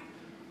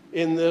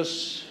in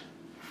this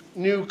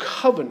new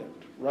covenant,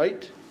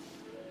 right?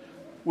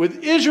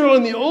 With Israel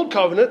in the old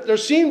covenant, there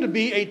seemed to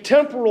be a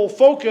temporal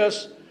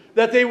focus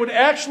that they would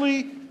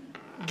actually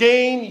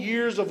gain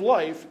years of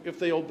life if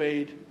they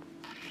obeyed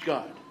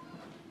God.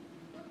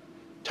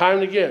 Time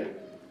and again,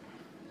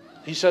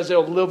 he says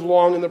they'll live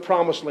long in the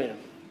promised land.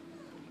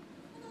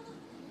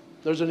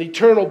 There's an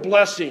eternal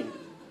blessing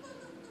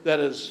that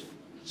is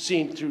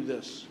seen through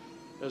this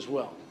as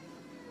well.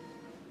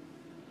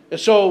 And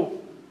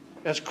so,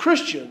 as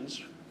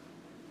Christians,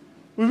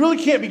 we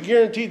really can't be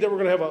guaranteed that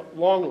we're going to have a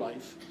long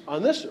life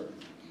on this earth.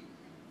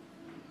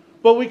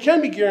 But we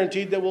can be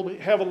guaranteed that we'll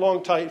have a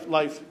long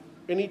life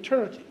in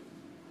eternity.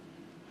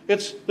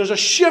 There's a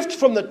shift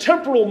from the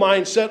temporal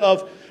mindset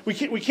of we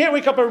can't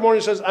wake up every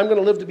morning and say, I'm going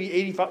to live to be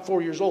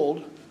 84 years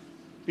old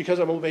because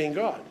I'm obeying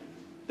God.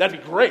 That'd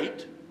be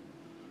great.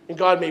 And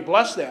God may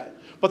bless that.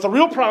 But the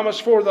real promise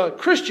for the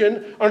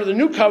Christian under the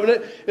new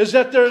covenant is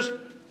that there's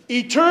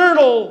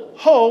eternal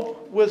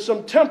hope with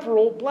some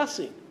temporal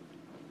blessing.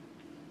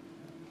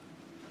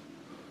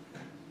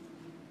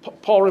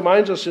 Paul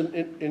reminds us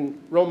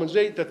in Romans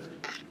 8 that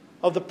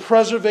of the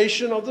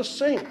preservation of the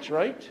saints,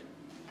 right?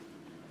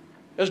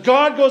 As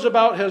God goes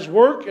about his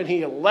work and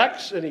he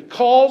elects and he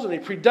calls and he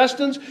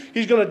predestines,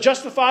 he's going to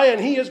justify and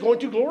he is going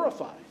to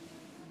glorify.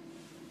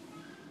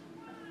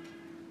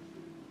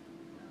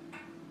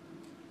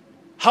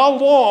 How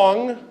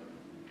long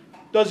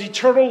does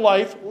eternal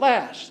life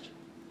last?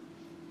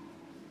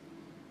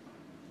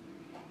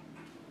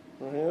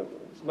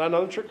 It's not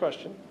another trick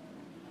question.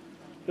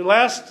 It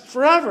lasts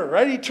forever,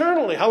 right?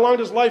 Eternally. How long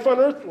does life on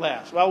earth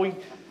last? Well,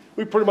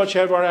 we pretty much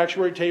have our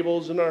actuary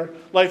tables and our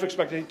life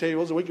expectancy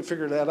tables, and we can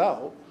figure that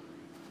out.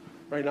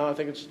 Right now, I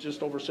think it's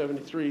just over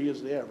 73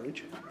 is the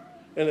average.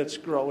 And it's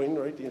growing,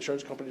 right? The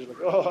insurance companies are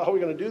like, oh, how are we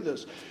going to do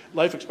this?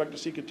 Life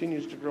expectancy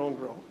continues to grow and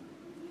grow.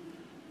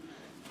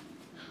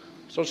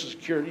 Social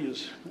Security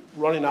is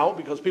running out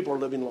because people are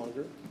living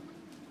longer.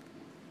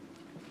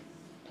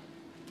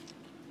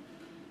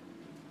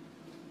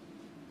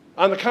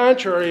 On the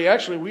contrary,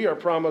 actually, we are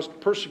promised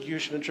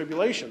persecution and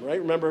tribulation,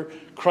 right? Remember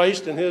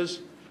Christ and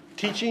his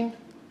teaching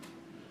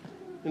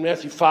in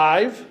Matthew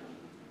 5?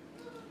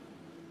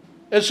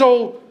 And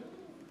so,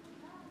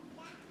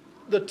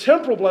 the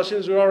temporal blessing,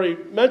 as we already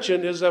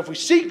mentioned, is that if we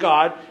seek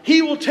God,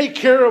 he will take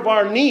care of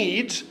our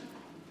needs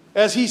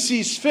as he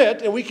sees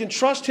fit, and we can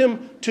trust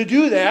him to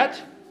do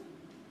that.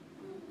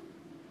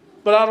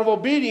 But out of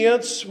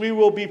obedience, we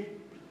will be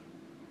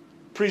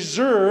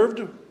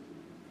preserved,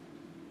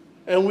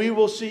 and we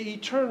will see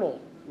eternal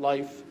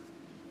life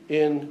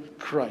in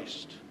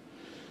Christ.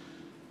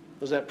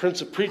 As that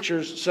Prince of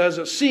Preachers says,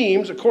 it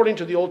seems, according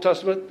to the Old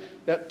Testament,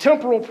 that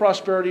temporal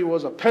prosperity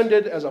was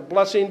appended as a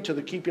blessing to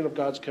the keeping of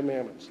God's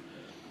commandments.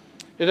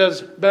 It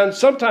has been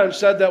sometimes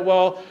said that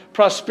while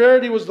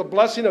prosperity was the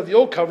blessing of the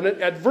Old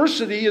Covenant,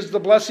 adversity is the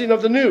blessing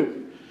of the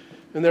New.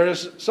 And there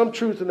is some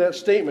truth in that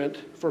statement,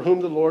 for whom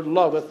the Lord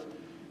loveth,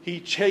 he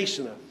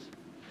chasteneth.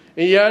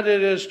 And yet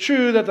it is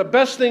true that the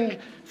best thing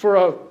for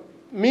a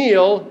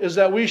meal is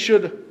that we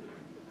should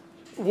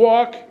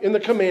walk in the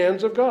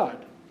commands of God.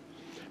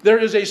 There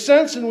is a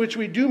sense in which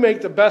we do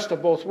make the best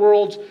of both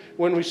worlds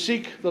when we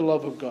seek the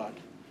love of God.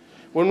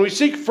 When we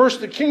seek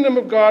first the kingdom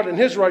of God and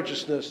his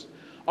righteousness,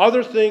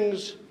 other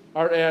things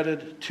are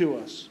added to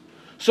us.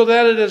 So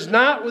that it is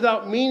not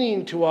without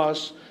meaning to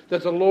us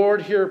that the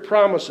Lord here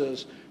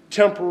promises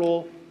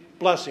temporal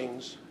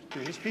blessings to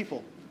his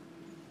people.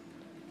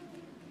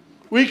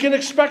 We can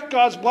expect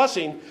God's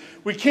blessing.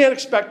 We can't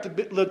expect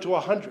to live to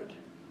 100.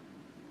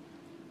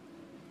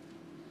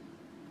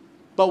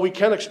 But we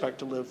can expect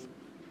to live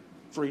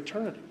for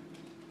eternity,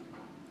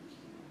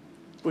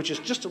 which is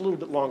just a little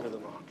bit longer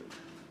than 100.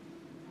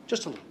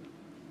 Just a little.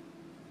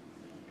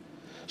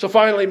 So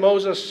finally,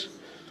 Moses,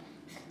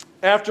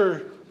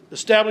 after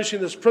establishing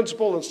this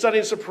principle and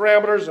setting some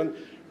parameters and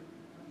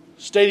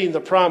stating the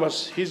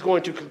promise, he's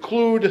going to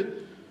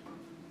conclude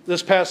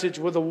this passage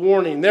with a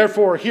warning.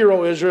 Therefore, hear,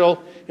 O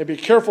Israel, and be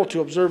careful to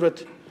observe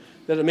it,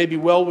 that it may be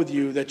well with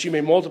you, that you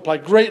may multiply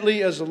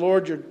greatly as the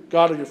Lord your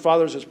God of your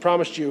fathers has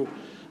promised you,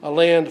 a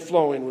land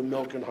flowing with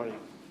milk and honey.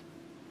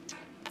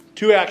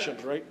 Two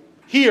actions, right?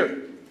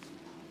 Hear.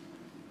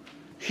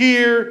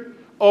 Hear,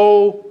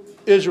 O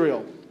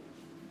Israel.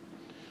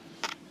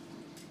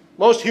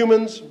 Most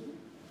humans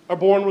are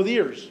born with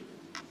ears,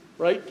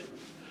 right?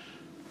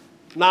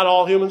 Not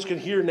all humans can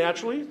hear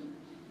naturally.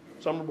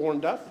 Some are born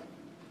deaf.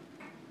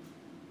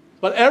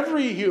 But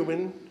every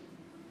human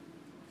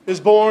is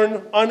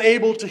born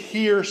unable to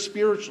hear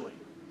spiritually.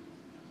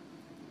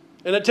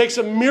 And it takes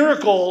a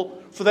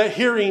miracle for that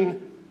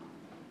hearing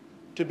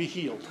to be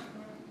healed.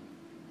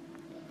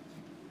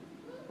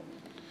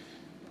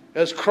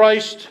 As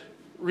Christ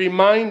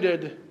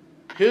reminded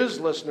his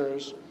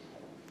listeners,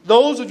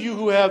 those of you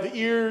who have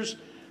ears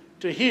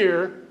to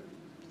hear,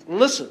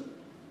 listen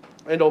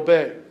and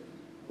obey.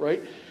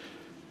 Right?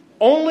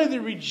 Only the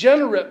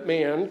regenerate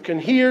man can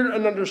hear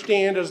and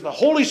understand as the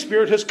Holy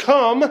Spirit has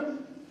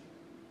come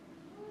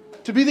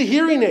to be the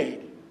hearing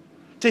aid,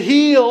 to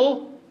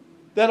heal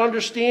that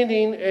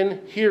understanding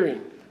and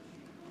hearing.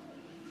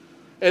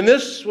 And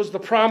this was the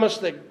promise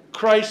that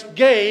Christ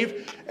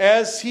gave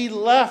as he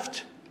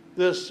left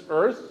this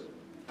earth.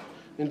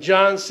 In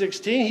John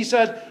 16, he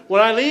said,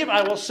 "When I leave,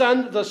 I will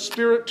send the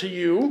Spirit to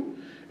you,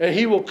 and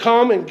he will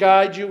come and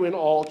guide you in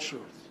all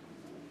truth."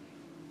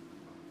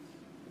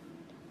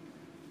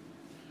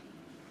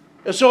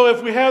 And so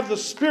if we have the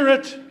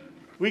Spirit,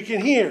 we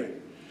can hear.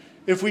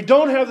 If we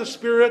don't have the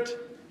Spirit,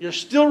 you're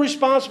still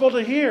responsible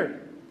to hear.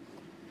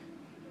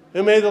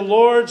 And may the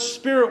Lord's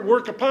Spirit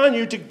work upon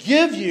you to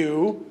give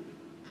you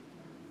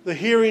the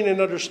hearing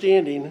and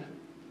understanding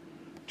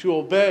to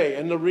obey.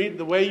 And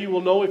the way you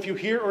will know if you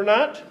hear or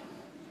not,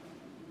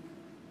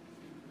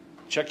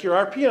 check your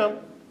RPM.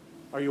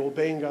 Are you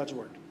obeying God's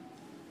word?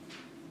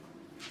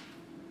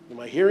 Am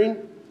I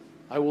hearing?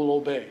 I will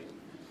obey.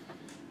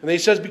 And then he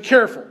says, be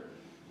careful.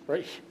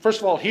 Right?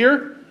 First of all,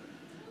 hear,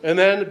 and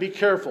then be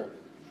careful.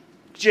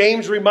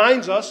 James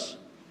reminds us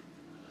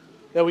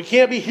that we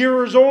can't be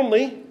hearers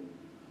only,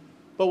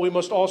 but we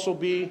must also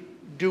be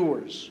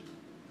doers.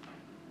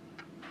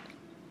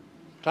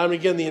 Time and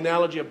again, the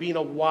analogy of being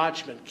a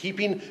watchman,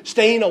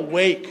 staying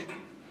awake.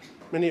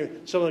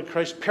 Some of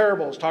Christ's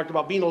parables talked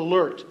about being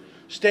alert,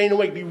 staying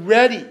awake, be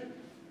ready,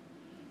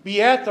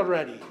 be at the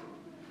ready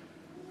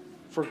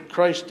for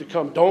Christ to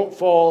come. Don't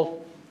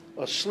fall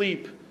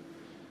asleep.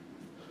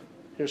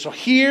 So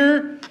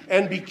hear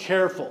and be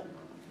careful.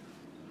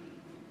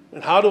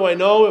 And how do I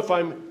know if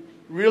I'm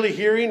really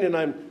hearing and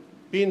I'm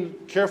being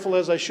careful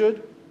as I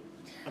should?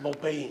 I'm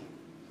obeying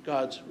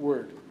God's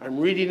word. I'm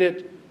reading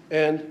it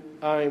and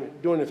I'm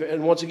doing it.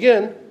 And once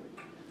again,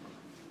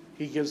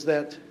 he gives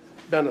that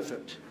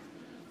benefit.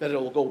 That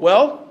it will go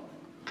well,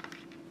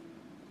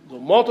 it will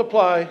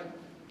multiply,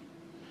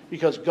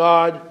 because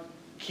God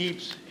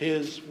keeps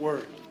his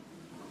word.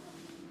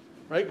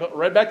 Right? Go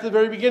right back to the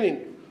very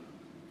beginning.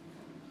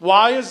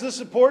 Why is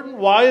this important?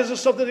 Why is this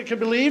something that can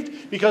be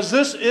believed? Because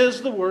this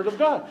is the word of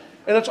God.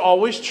 And it's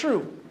always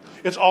true.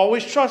 It's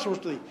always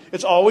trustworthy.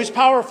 It's always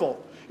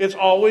powerful. It's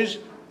always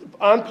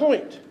on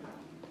point.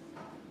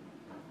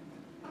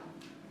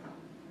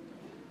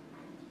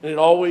 And it's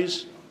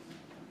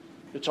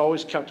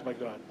always kept by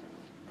God.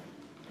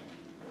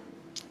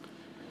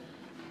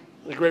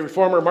 The great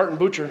reformer Martin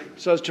Bucer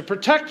says, to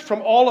protect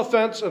from all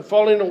offense and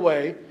falling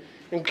away,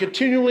 and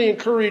continually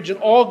encourage in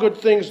all good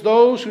things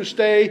those who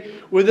stay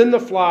within the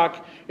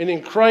flock and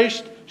in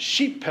Christ's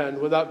sheep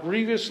pen without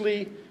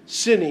grievously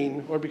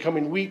sinning or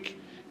becoming weak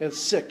and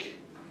sick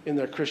in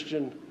their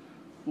Christian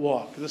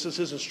walk. This is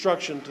his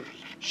instruction to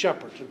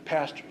shepherds and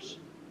pastors.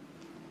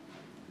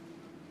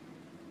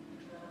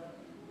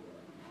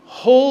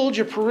 Hold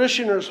your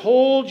parishioners,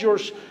 hold your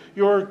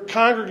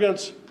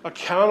congregants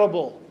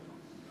accountable.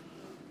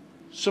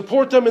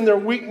 Support them in their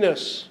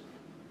weakness.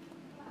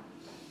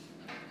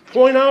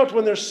 Point out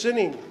when they're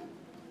sinning.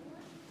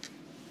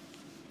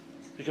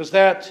 Because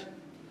that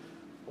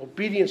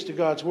obedience to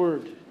God's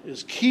word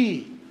is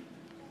key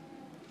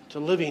to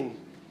living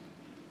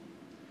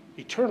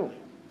eternally.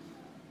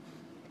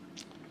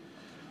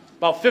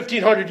 About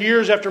 1,500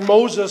 years after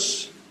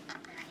Moses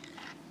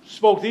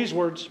spoke these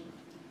words,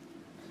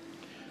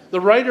 the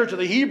writer to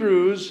the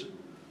Hebrews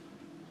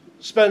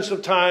spent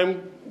some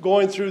time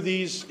going through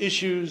these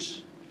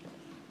issues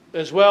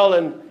as well.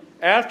 And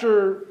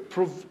after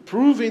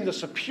proving the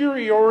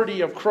superiority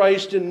of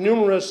Christ in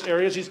numerous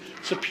areas, he's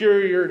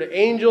superior to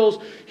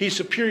angels, he's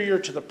superior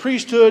to the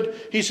priesthood,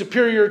 he's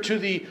superior to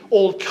the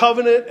old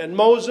covenant and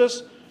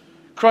Moses.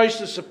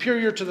 Christ is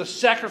superior to the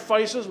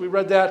sacrifices. We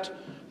read that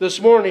this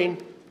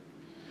morning.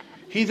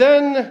 He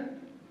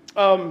then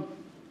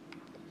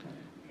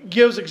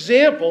gives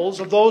examples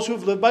of those who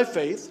have lived by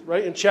faith,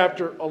 right, in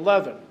chapter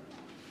 11.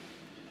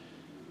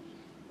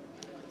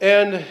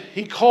 And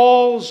he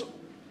calls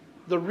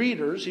the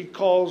readers, he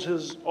calls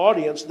his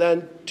audience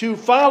then to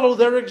follow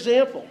their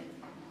example.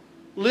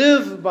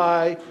 Live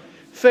by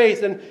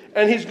faith. And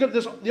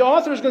the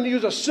author is going to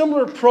use a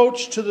similar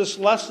approach to this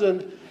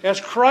lesson as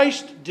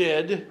Christ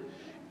did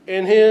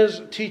in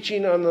his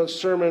teaching on the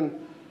Sermon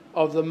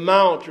of the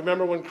Mount.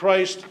 Remember when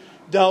Christ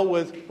dealt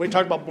with, when he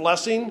talked about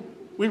blessing?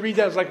 We read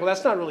that as like, well,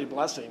 that's not really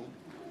blessing.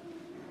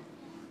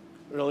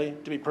 Really?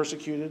 To be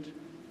persecuted?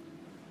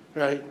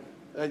 Right?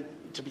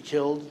 To be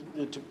killed?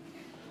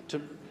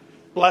 To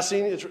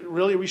blessing, it's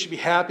really, we should be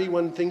happy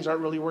when things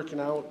aren't really working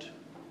out.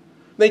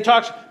 Then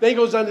he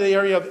goes on to the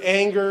area of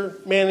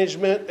anger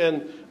management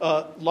and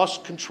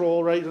lust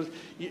control, right?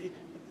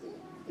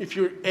 If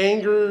you're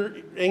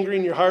angry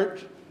in your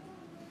heart,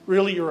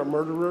 really you're a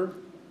murderer.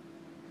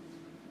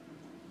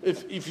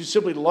 If you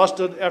simply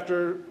lusted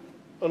after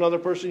another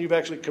person, you've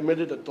actually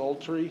committed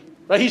adultery.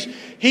 Right?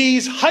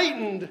 He's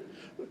heightened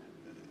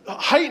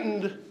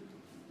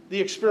the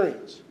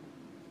experience.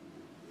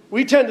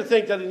 We tend to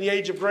think that in the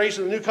age of grace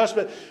in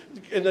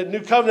the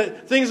New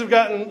Covenant, things have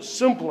gotten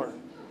simpler.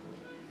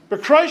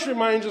 But Christ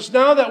reminds us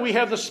now that we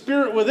have the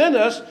Spirit within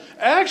us,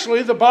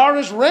 actually the bar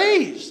is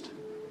raised.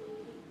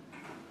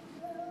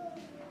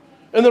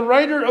 And the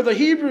writer of the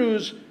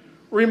Hebrews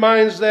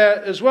reminds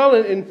that as well.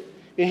 In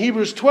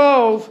Hebrews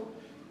 12,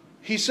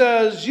 he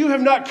says, you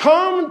have not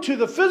come to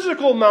the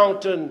physical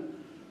mountain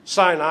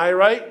Sinai,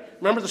 right?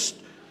 Remember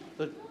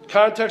the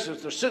context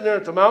is they're sitting there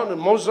at the mountain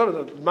and Moses up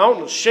and the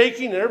mountain is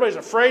shaking and everybody's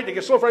afraid. They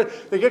get so afraid,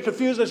 they get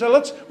confused. They say,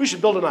 we should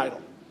build an idol.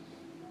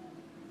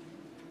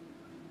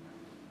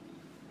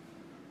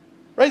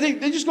 Right?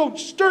 They just go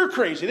stir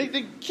crazy.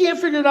 They can't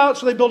figure it out,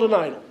 so they build an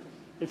idol.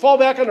 They fall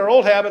back on their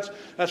old habits.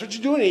 That's what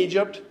you do in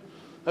Egypt.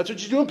 That's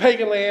what you do in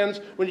pagan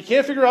lands. When you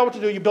can't figure out what to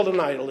do, you build an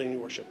idol and you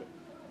worship it.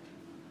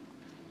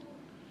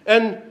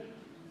 And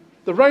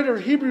the writer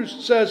of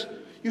Hebrews says,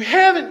 you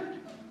haven't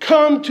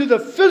come to the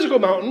physical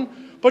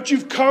mountain, but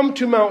you've come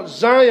to Mount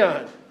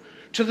Zion,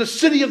 to the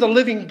city of the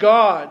living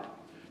God,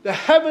 the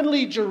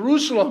heavenly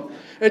Jerusalem,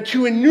 and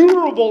to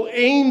innumerable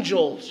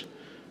angels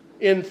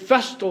in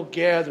festal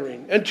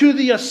gathering, and to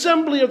the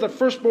assembly of the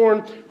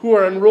firstborn who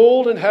are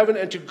enrolled in heaven,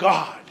 and to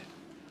God,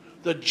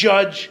 the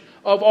judge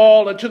of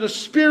all, and to the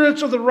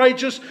spirits of the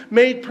righteous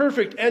made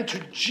perfect, and to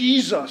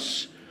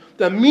Jesus,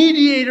 the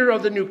mediator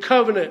of the new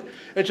covenant,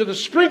 and to the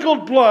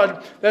sprinkled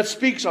blood that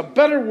speaks a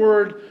better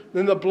word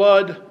than the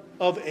blood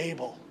of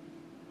Abel.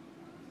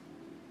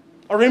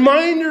 A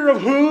reminder of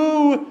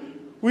who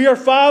we are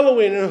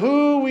following and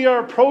who we are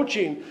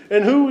approaching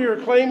and who we are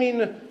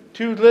claiming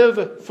to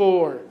live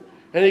for.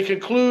 And he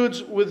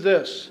concludes with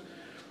this.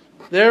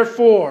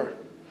 Therefore,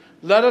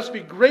 let us be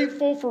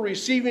grateful for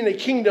receiving a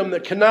kingdom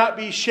that cannot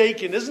be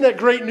shaken. Isn't that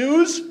great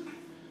news?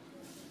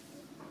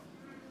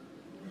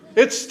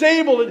 It's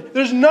stable.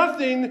 There's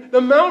nothing.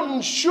 The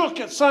mountain shook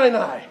at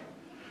Sinai.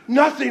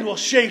 Nothing will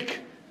shake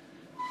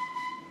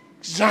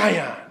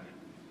Zion.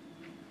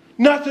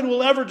 Nothing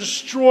will ever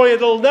destroy it.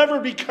 It'll never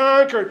be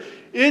conquered.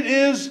 It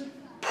is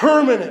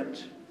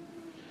permanent.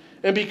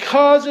 And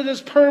because it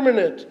is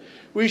permanent,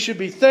 we should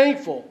be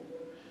thankful.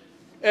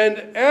 And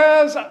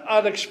as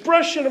an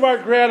expression of our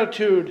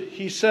gratitude,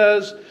 he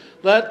says,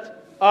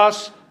 let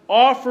us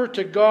offer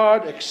to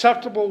God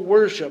acceptable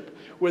worship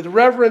with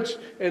reverence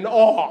and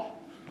awe.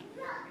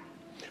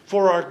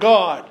 For our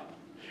God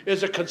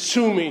is a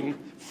consuming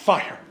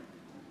fire.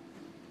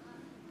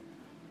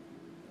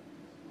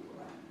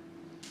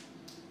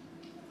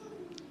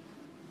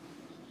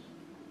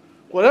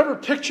 Whatever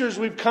pictures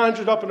we've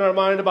conjured up in our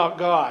mind about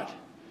God,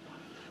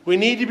 we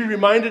need to be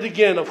reminded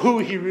again of who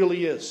he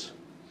really is.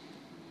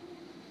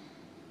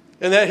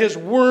 And that his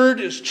word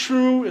is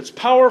true, it's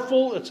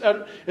powerful, it's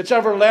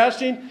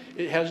everlasting,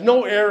 it has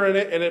no error in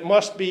it, and it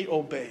must be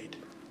obeyed.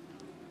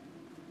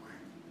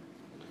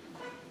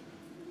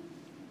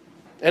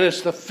 And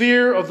it's the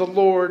fear of the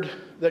Lord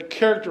that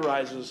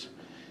characterizes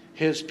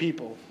his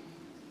people.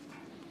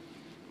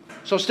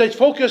 So stay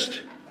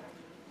focused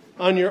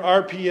on your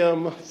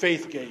RPM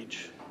faith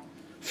gauge.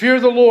 Fear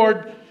of the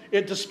Lord,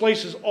 it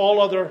displaces all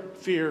other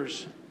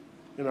fears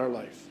in our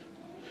life.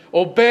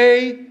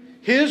 Obey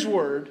his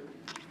word,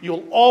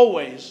 you'll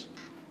always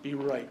be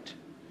right.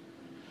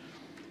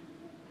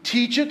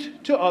 Teach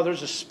it to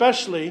others,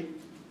 especially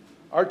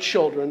our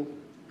children.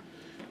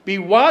 Be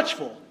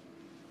watchful,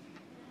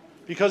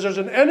 because there's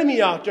an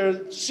enemy out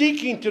there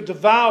seeking to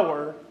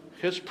devour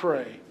his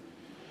prey.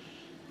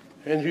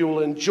 And you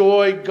will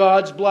enjoy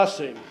God's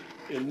blessing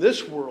in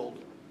this world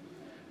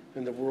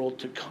and the world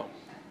to come.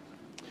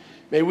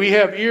 May we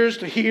have ears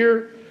to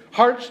hear,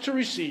 hearts to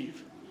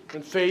receive,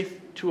 and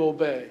faith to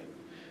obey.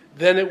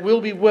 Then it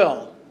will be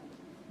well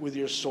with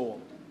your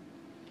soul.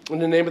 In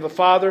the name of the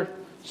Father,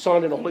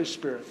 Son, and Holy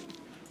Spirit,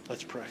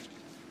 let's pray.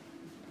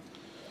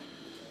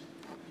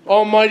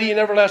 Almighty and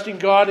everlasting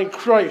God, in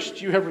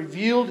Christ, you have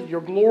revealed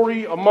your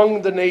glory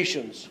among the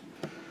nations.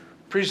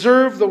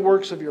 Preserve the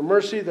works of your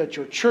mercy, that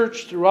your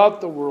church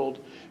throughout the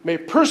world may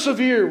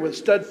persevere with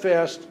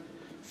steadfast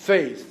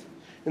faith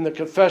in the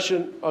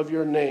confession of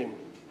your name.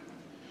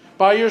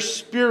 By your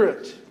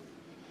Spirit,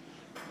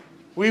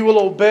 we will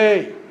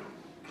obey,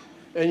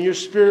 and your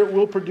Spirit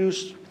will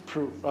produce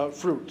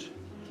fruit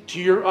to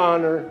your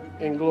honor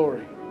and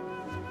glory.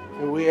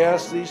 And we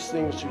ask these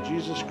things through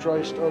Jesus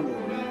Christ our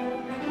Lord,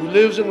 who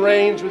lives and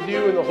reigns with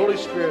you in the Holy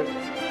Spirit,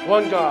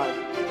 one God,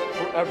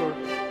 forever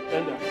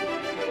and ever.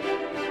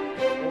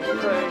 And we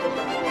pray.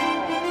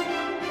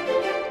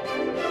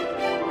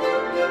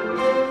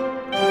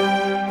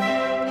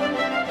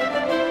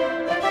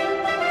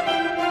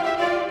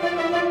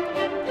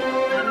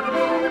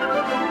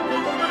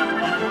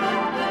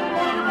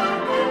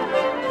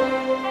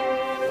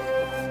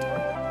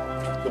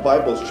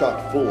 Bible is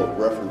chock full of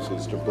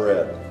references to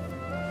bread.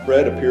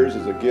 Bread appears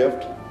as a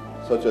gift,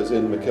 such as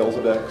in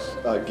Melchizedek's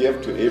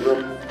gift to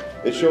Abram.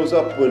 It shows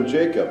up when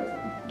Jacob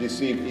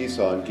deceived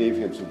Esau and gave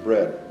him some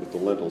bread with the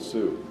lentil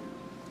soup.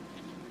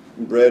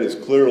 And bread is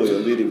clearly a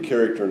leading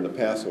character in the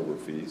Passover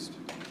feast.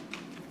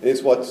 And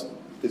it's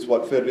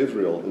what fed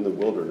Israel in the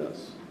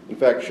wilderness. In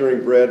fact,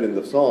 sharing bread in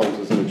the Psalms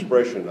is an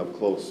expression of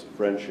close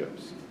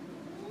friendships.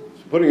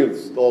 So putting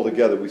it all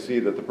together, we see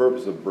that the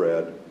purpose of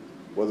bread,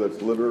 whether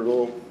it's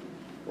literal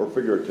or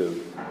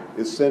figurative,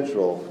 is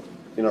central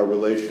in our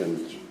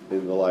relations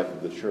in the life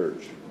of the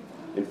church.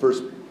 In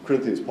 1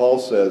 Corinthians, Paul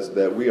says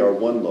that we are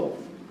one loaf,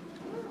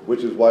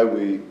 which is why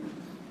we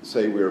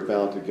say we are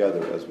bound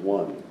together as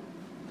one.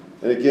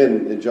 And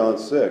again, in John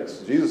 6,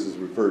 Jesus is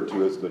referred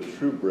to as the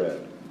true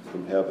bread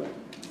from heaven.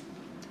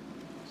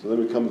 So then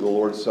we come to the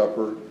Lord's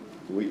Supper,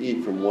 and we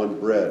eat from one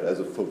bread as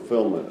a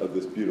fulfillment of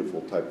this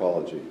beautiful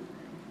typology.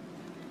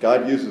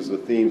 God uses the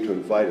theme to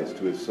invite us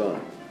to his Son,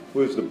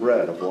 who is the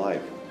bread of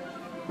life.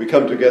 We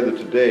come together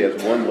today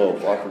as one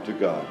loaf offered to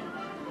God.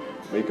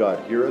 May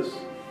God hear us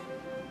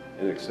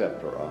and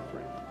accept our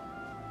offering.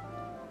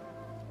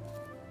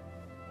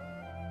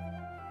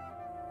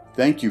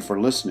 Thank you for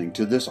listening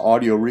to this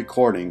audio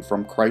recording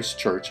from Christ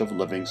Church of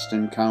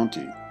Livingston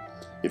County.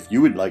 If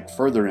you would like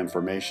further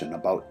information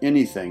about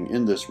anything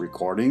in this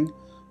recording,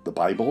 the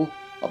Bible,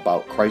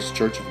 about Christ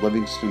Church of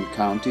Livingston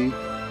County,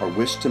 or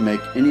wish to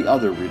make any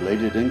other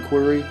related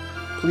inquiry,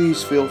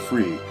 please feel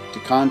free to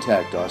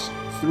contact us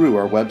through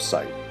our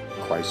website,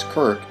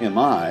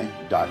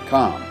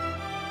 christkirkmi.com.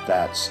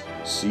 That's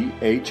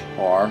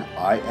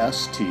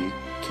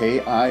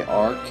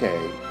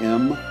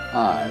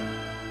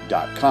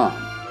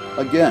CHRISTKIRKMI.com.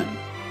 Again,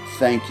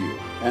 thank you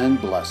and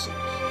blessings.